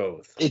 skill, or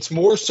both? It's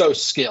more so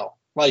skill.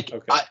 Like,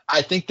 okay.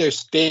 I think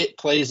there's fit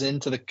plays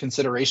into the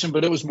consideration,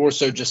 but it was more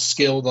so just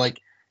skilled. Like,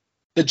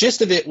 the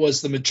gist of it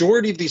was the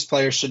majority of these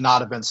players should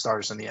not have been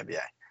starters in the NBA.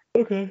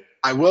 Okay.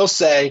 I will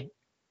say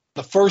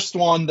the first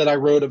one that I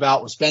wrote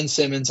about was Ben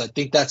Simmons. I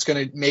think that's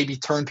going to maybe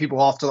turn people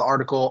off to the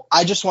article.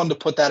 I just wanted to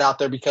put that out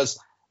there because,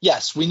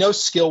 yes, we know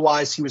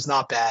skill-wise he was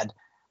not bad.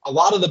 A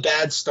lot of the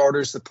bad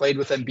starters that played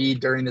with Embiid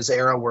during his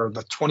era were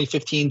the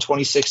 2015,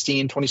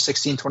 2016,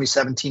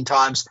 2017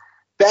 times.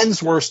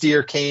 Ben's worst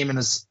year came in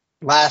his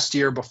last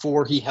year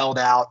before he held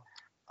out.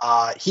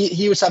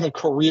 He was having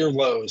career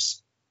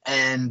lows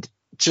and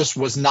just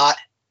was not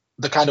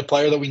the kind of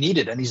player that we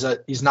needed. And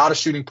he's not a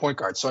shooting point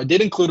guard. So I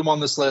did include him on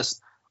this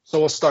list. So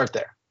we'll start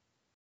there.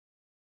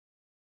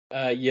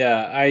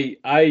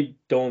 I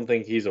don't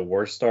think he's a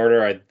worse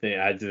starter.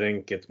 I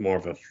think it's more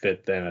of a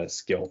fit than a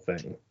skill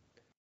thing.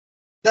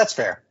 That's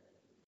fair.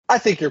 I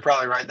think you're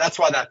probably right. That's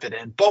why that fit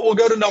in. But we'll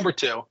go to number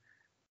 2.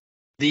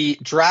 The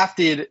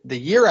drafted the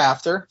year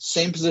after,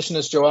 same position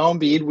as Joel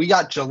Embiid, we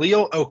got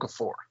Jahlil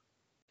Okafor.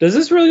 Does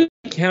this really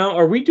count?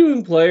 Are we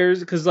doing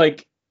players? Because,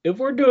 like, if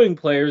we're doing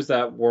players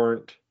that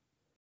weren't,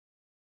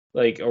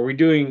 like, are we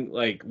doing,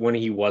 like, when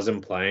he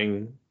wasn't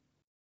playing?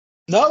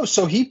 No,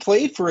 so he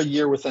played for a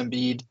year with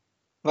Embiid.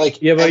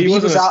 Like, Yeah, but Embiid he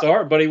wasn't was a out.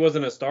 start. But he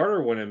wasn't a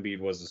starter when Embiid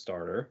was a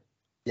starter.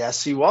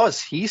 Yes, he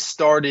was. He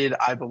started,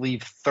 I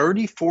believe,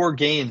 34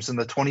 games in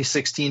the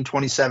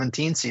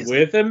 2016-2017 season.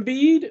 With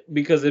Embiid?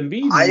 Because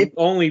Embiid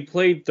only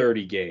played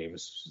 30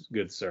 games,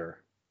 good sir.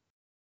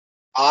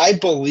 I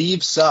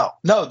believe so.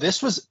 No,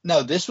 this was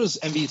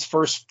Embiid's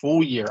first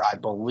full year, I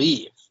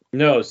believe.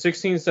 No,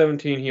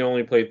 16-17, he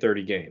only played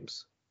 30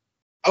 games.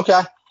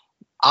 Okay.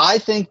 I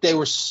thought they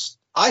were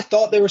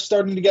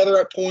starting together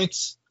at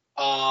points.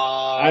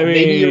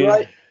 Maybe you're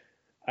right.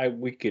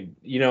 We could,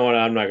 you know what,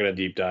 I'm not going to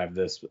deep dive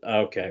this.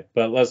 Okay.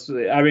 But look,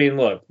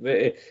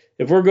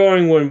 if we're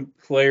going when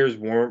players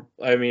weren't,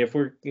 if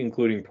we're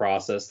including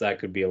process, that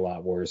could be a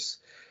lot worse.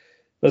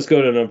 Let's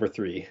go to number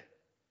 3.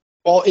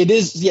 Well, it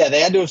is, yeah, they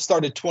had to have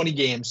started 20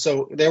 games.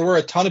 So there were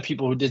a ton of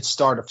people who did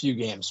start a few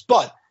games.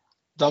 But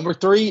number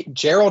 3,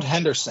 Gerald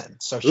Henderson.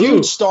 So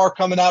huge star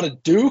coming out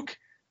of Duke,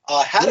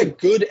 had a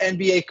good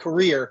NBA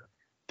career.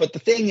 But the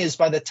thing is,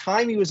 by the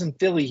time he was in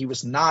Philly, he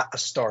was not a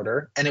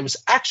starter, and it was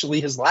actually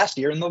his last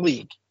year in the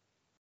league.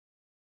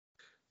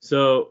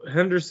 So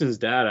Henderson's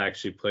dad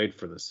actually played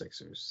for the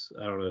Sixers.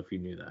 I don't know if you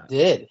knew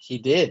that. He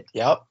did.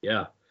 Yep.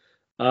 Yeah.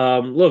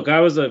 Look,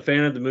 I was a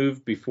fan of the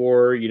move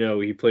before,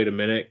 he played a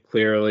minute.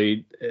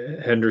 Clearly,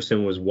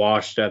 Henderson was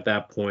washed at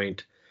that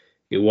point.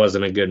 It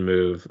wasn't a good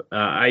move.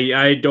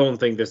 I don't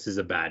think this is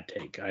a bad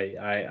take.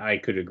 I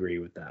could agree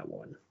with that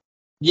one.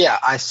 Yeah,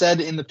 I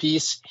said in the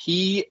piece,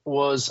 he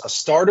was a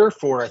starter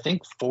for, I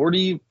think,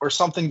 40 or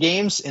something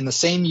games in the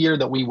same year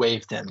that we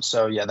waived him.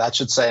 So, yeah, that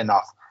should say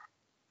enough.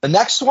 The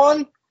next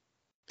one,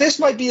 this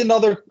might be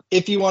another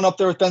if you went up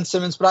there with Ben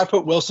Simmons, but I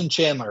put Wilson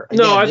Chandler.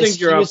 Again, no, I think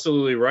you're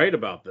absolutely right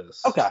about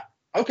this. Okay.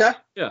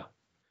 Yeah.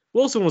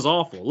 Wilson was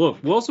awful.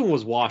 Look, Wilson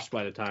was washed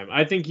by the time.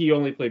 I think he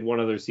only played one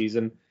other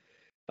season.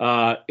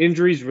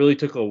 Injuries really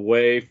took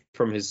away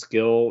from his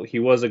skill. He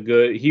was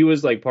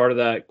like part of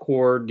that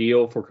core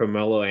deal for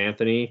Carmelo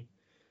Anthony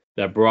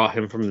that brought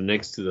him from the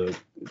Knicks to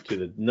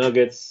the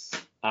Nuggets.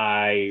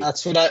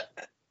 That's what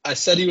I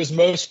said he was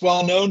most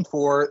well known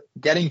for,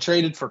 getting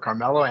traded for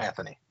Carmelo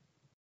Anthony.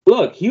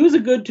 Look, he was a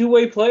good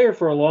two-way player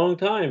for a long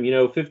time.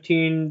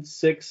 15,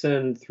 6,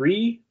 and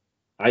 3.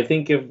 I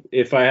think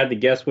if I had to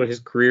guess what his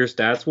career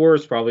stats were,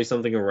 it's probably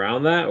something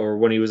around that, or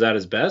when he was at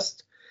his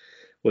best.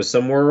 Was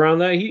somewhere around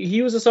that.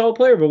 He was a solid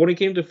player, but when he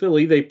came to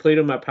Philly, they played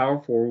him at power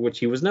forward, which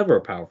he was never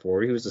a power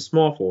forward. He was a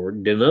small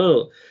forward.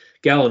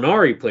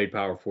 Gallinari played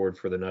power forward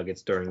for the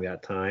Nuggets during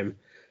that time.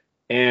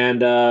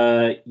 And,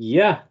 it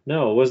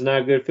was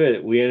not a good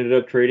fit. We ended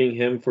up trading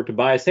him for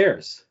Tobias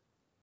Harris.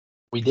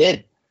 We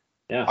did.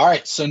 Yeah. All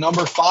right, so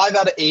number 5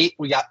 out of 8,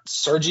 we got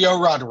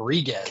Sergio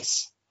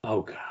Rodriguez.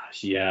 Oh,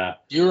 gosh, yeah.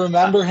 You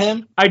remember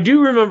him? I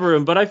do remember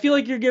him, but I feel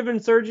like you're giving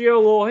Sergio a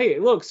little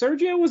hate. Look,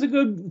 Sergio was a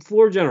good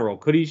floor general.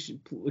 Could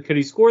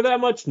he score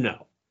that much?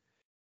 No.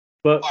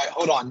 But all right,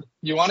 hold on.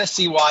 You want to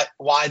see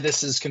why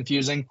this is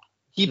confusing?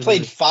 He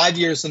played 5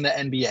 years in the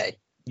NBA.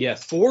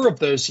 Yes. 4 of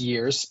those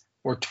years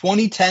were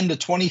 2010 to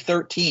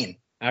 2013.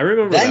 I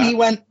remember Then that. he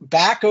went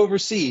back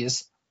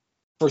overseas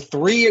for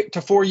 3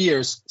 to 4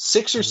 years.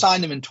 Sixers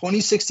signed him in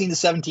 2016 to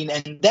 17,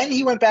 and then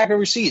he went back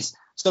overseas.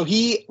 So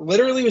he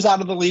literally was out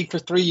of the league for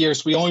 3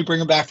 years. We only bring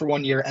him back for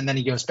 1 year, and then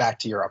he goes back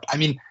to Europe.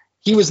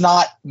 He was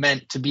not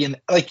meant to be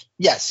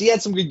yes, he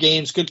had some good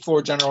games, good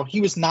floor general. He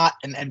was not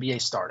an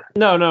NBA starter.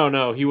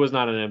 No. He was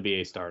not an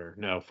NBA starter.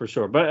 No, for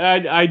sure. But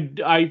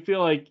I feel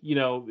like,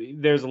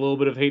 there's a little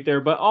bit of hate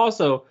there. But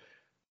also,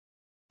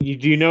 do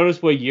you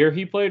notice what year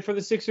he played for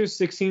the Sixers,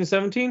 16,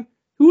 17?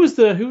 Who was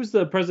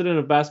the president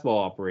of basketball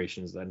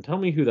operations then? Tell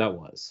me who that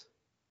was.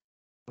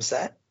 Was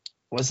that?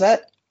 It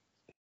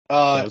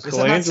was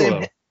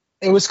Colangelo.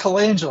 It was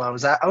Colangelo.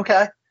 Was that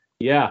okay?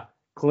 Yeah.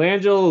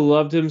 Colangelo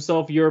loved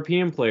himself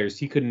European players.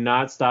 He could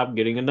not stop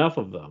getting enough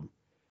of them.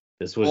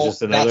 This was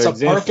just another example.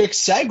 That's a perfect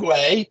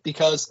segue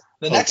because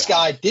the next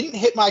guy didn't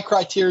hit my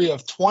criteria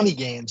of 20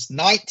 games.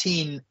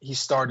 19 he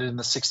started in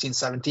the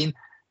 16-17.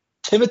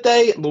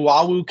 Timothé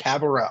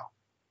Luwawu-Cabarrot.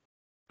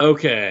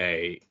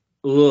 Okay.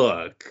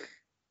 Look.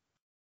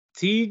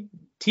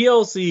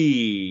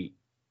 TLC.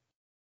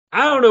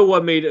 I don't know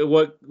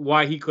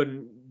why he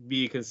couldn't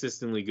be a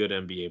consistently good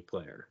NBA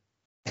player.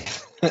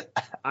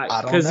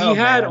 Because he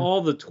had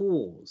all the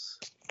tools.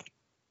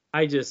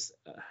 I don't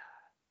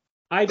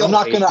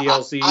hate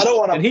TLC. I don't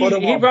want to put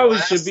him on he probably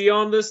blast. should be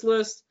on this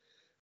list.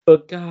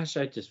 But gosh,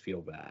 I just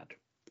feel bad.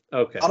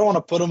 Okay. I don't want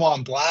to put him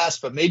on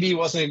blast, but maybe he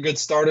wasn't a good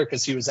starter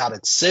because he was out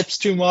at Sips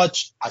too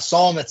much. I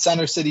saw him at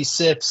Center City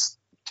Sips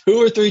 2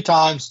 or 3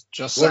 times.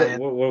 Just saying.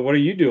 What are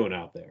you doing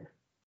out there?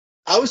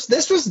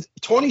 This was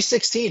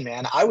 2016,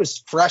 man. I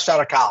was fresh out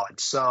of college,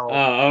 so.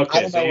 Oh,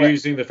 okay. So you're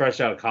using the fresh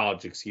out of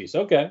college excuse.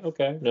 Okay.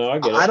 No, I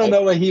get it. I don't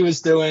know what he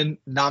was doing.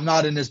 No, I'm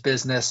not in his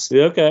business.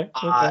 Okay.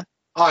 All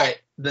right.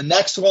 The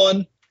next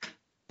one,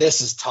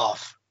 This is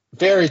tough.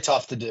 Very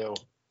tough to do,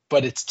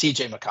 but it's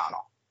TJ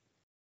McConnell.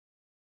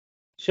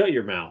 Shut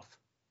your mouth.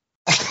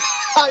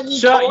 I mean,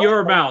 Shut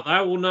your mouth.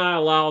 I will not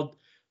allow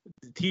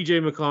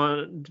TJ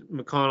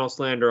McConnell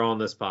slander on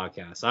this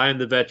podcast. I am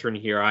the veteran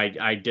here.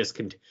 I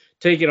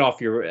take it off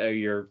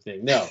your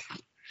thing. No.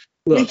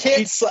 Look, we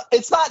can't.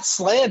 It's not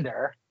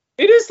slander.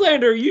 It is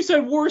slander. You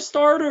said worst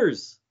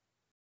starters.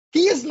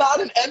 He is not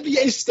an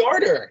NBA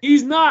starter.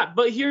 He's not,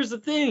 but here's the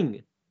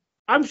thing.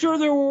 I'm sure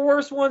there were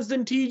worse ones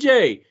than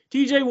TJ.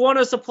 TJ won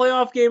us a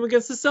playoff game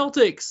against the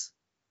Celtics.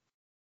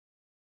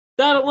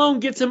 That alone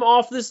gets him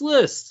off this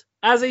list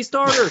as a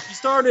starter. He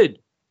started.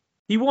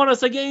 He won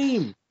us a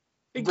game.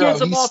 It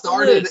gets him off the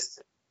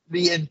list.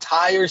 The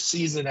entire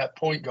season at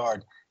point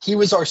guard. He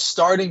was our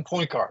starting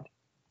point guard.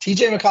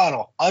 TJ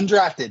McConnell,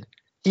 undrafted.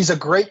 He's a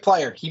great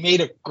player. He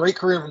made a great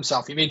career of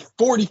himself. He made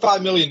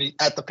 $45 million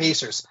at the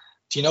Pacers.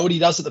 Do you know what he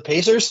does at the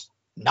Pacers?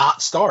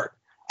 Not start.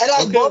 And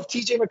I love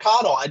TJ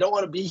McConnell. I don't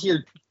want to be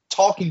here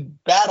talking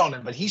bad on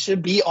him, but he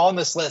should be on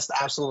this list.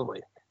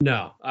 Absolutely.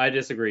 No, I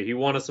disagree. He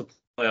won us a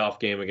playoff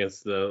game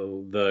against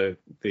the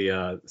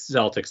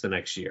Celtics the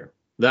next year.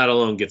 That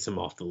alone gets him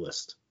off the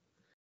list.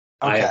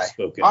 Okay. I have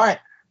spoken. All right.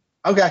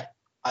 Okay.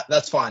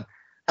 That's fine.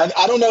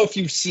 I don't know if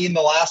you've seen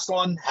the last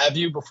one. Have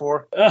you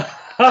before? Yeah,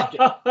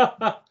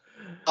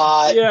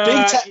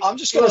 Big Ten, I'm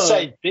just going to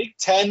say Big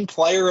Ten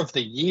Player of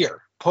the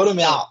Year. Put him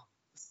out.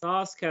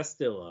 Sauce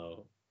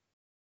Castillo.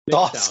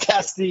 Sauce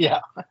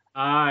Castillo.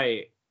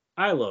 I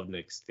love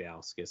Nick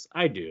Stauskas.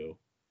 I do.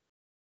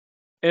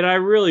 And I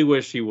really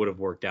wish he would have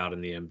worked out in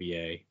the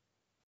NBA.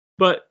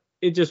 But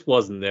it just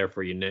wasn't there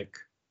for you, Nick.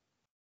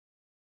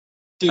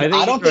 Dude,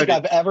 I don't think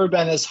I've ever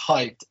been as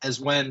hyped as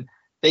when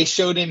they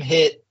showed him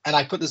hit, and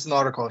I put this in the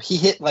article, he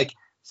hit like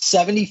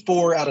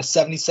 74 out of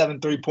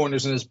 77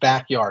 three-pointers in his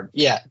backyard.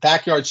 Yeah,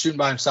 backyard shooting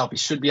by himself. He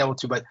should be able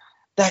to, but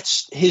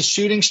his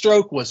shooting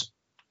stroke was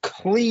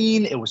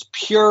clean. It was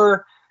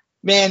pure.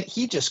 Man,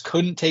 he just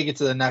couldn't take it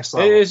to the next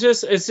level. It's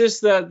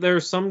just that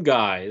there's some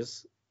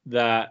guys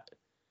that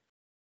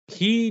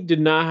he did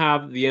not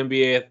have the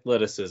NBA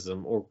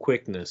athleticism or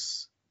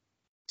quickness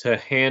to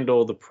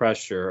handle the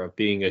pressure of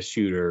being a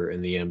shooter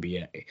in the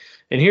NBA.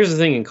 And here's the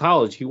thing, in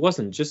college, he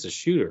wasn't just a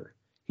shooter.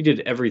 He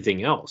did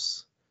everything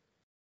else.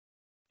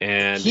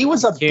 And he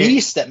was a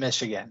beast at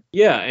Michigan.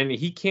 Yeah, and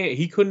he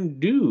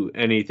couldn't do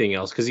anything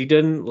else because he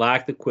didn't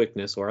lack the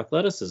quickness or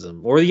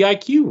athleticism or the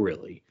IQ,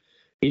 really.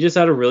 He just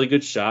had a really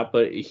good shot,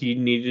 but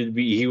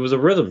he was a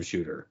rhythm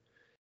shooter.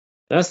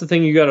 That's the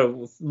thing you got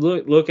to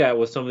look at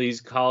with some of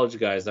these college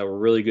guys that were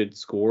really good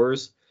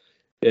scorers.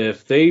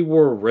 If they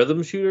were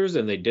rhythm shooters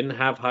and they didn't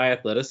have high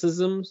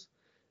athleticisms,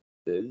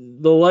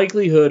 the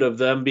likelihood of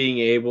them being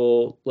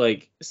able,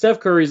 like Steph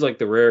Curry's like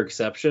the rare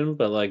exception,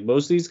 but like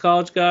most of these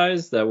college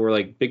guys that were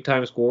like big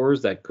time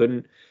scorers that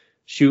couldn't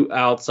shoot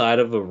outside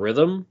of a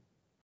rhythm,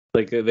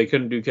 like they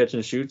couldn't do catch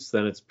and shoots,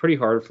 then it's pretty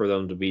hard for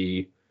them to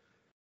be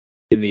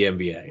in the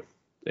NBA.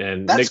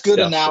 And that's good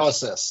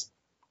analysis.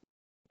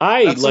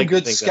 That's some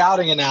good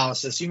scouting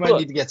analysis. You might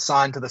need to get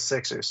signed to the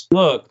Sixers.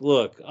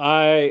 Look,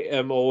 I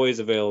am always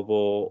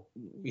available.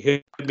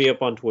 Hit me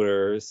up on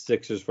Twitter,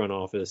 Sixers front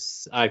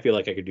office. I feel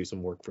like I could do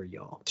some work for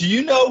y'all. Do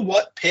you know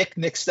what pick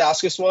Nick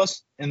Stauskas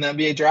was in the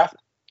NBA draft?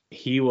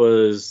 He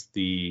was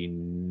the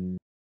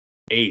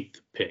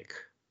 8th pick.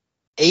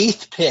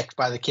 8th pick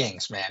by the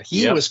Kings, man.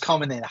 He was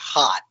coming in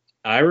hot.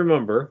 I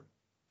remember.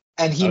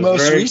 And he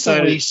most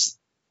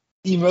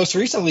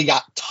recently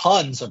got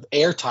tons of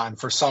airtime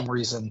for some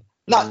reason.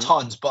 Not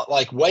tons, but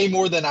like way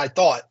more than I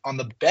thought on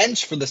the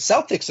bench for the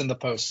Celtics in the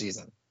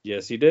postseason.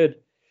 Yes, he did.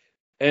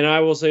 And I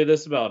will say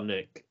this about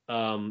Nick.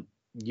 Do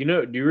you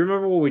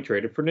remember what we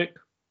traded for Nick?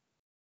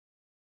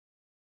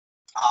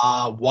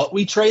 What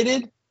we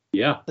traded?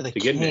 Yeah, to the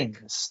get Kings.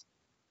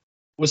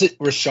 Nick. Was it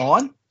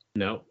Rashawn?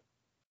 No.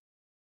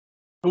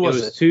 Who was it?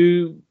 It was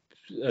 2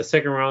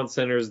 second round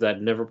centers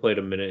that never played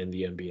a minute in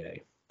the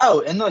NBA.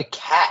 Oh, and like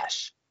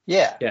cash.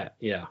 Yeah.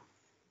 Yeah.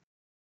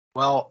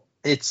 Well,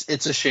 it's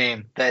a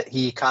shame that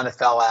he kind of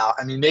fell out.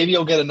 I mean, maybe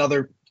he'll get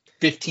another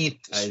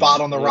 15th spot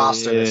on the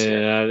roster this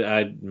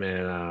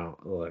year.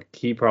 Look,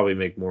 he probably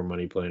make more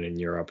money playing in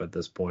Europe at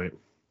this point.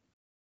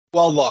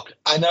 Well, look,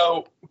 I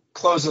know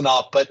closing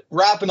up, but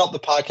wrapping up the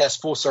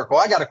podcast full circle,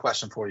 I got a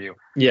question for you.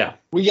 Yeah.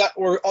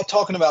 We're all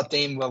talking about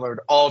Dame Lillard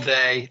all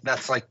day.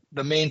 That's like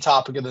the main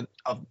topic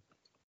of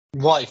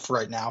life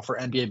right now for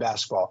NBA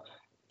basketball.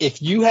 If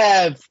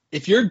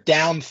you're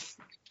down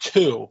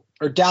 2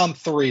 or down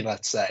 3,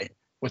 let's say,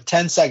 with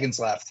 10 seconds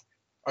left,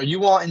 are you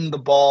wanting the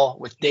ball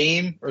with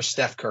Dame or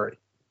Steph Curry?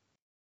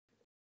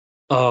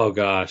 Oh,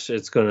 gosh,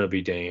 it's going to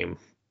be Dame.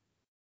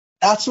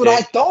 That's what I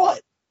thought.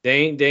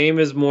 Dame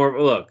is more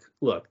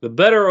 – look, the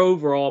better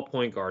overall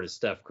point guard is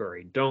Steph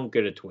Curry. Don't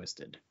get it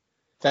twisted.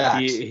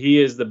 Facts.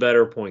 He is the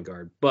better point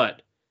guard.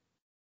 But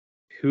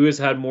who has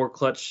had more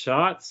clutch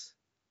shots?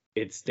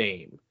 It's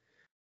Dame.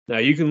 Now,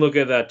 you can look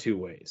at that 2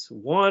 ways.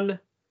 1,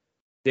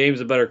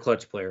 Dame's a better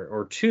clutch player.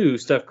 Or 2,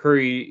 Steph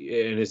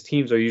Curry and his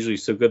teams are usually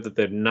so good that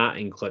they're not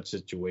in clutch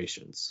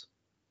situations.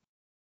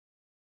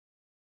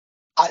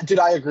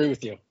 I agree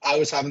with you. I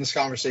was having this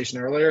conversation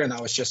earlier, and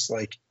I was just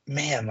like,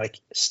 man, like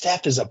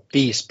Steph is a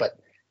beast, but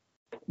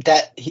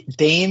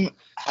Dame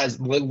has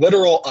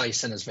literal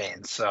ice in his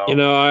veins. So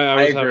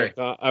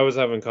I was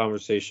having a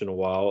conversation a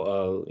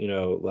while,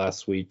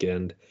 last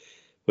weekend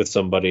with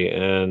somebody,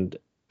 and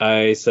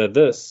I said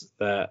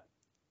that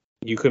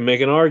you could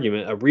make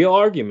a real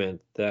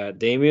argument that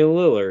Damian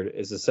Lillard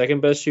is the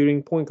second best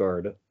shooting point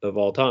guard of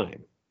all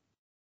time.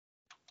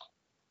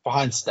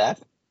 Behind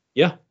Steph?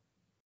 Yeah.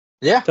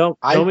 Yeah. Tell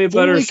me a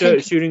better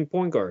shooting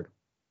point guard.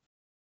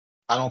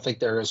 I don't think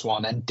there is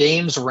one. And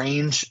Dame's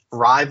range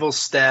rivals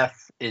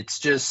Steph. It's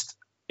just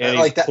and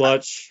like that.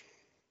 Clutch.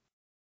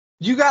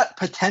 You got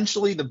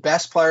potentially the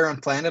best player on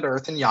planet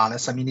Earth in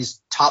Giannis. I mean,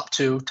 he's top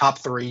 2, top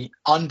 3,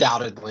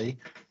 undoubtedly.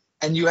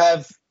 And you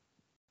have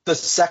the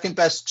second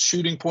best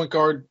shooting point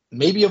guard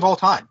maybe of all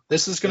time.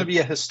 This is going to be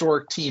a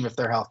historic team if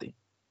they're healthy.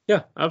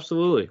 Yeah,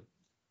 absolutely.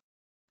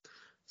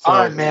 So, all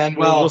right, man.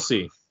 Well, we'll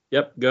see.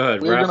 Yep, go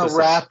ahead. We're going to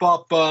wrap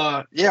up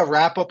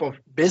a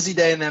busy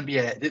day in the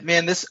NBA.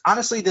 Man, this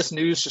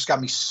news just got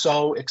me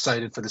so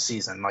excited for the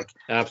season. Like,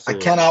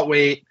 absolutely. I cannot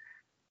wait.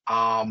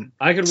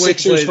 I could wait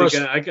to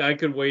play I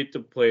could wait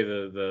to play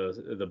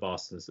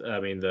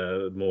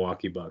the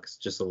Milwaukee Bucks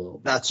just a little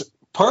bit. That's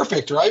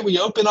perfect, right? We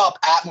open up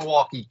at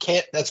Milwaukee.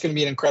 That's going to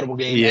be an incredible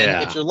game.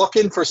 Yeah. And if you're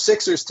looking for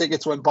Sixers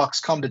tickets when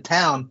Bucks come to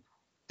town,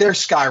 they're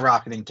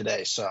skyrocketing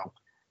today. So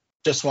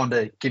just wanted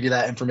to give you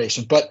that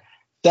information. But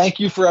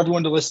thank you for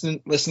everyone to listen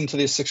to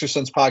the Sixers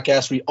Sons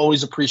podcast. We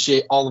always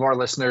appreciate all of our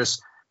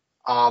listeners.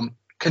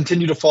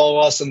 Continue to follow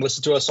us and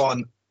listen to us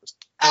on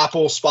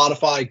Apple,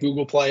 Spotify,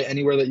 Google Play,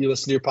 anywhere that you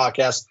listen to your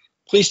podcast.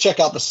 Please check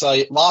out the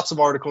site. Lots of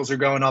articles are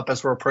going up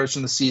as we're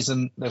approaching the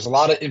season. There's a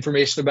lot of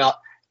information about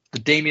the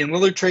Damian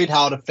Lillard trade,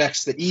 how it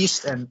affects the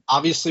East, and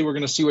obviously we're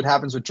going to see what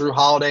happens with Drew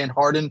Holiday and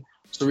Harden.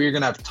 So we're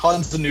going to have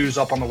tons of news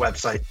up on the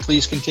website.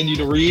 Please continue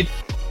to read.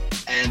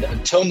 And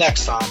until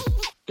next time,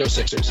 go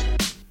Sixers.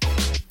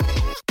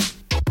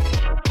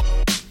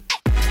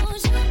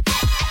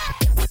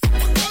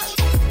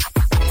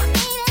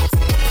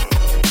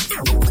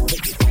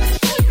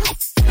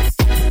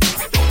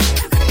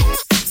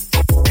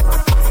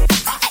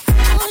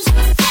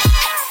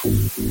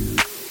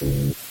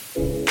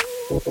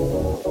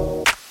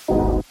 Oh,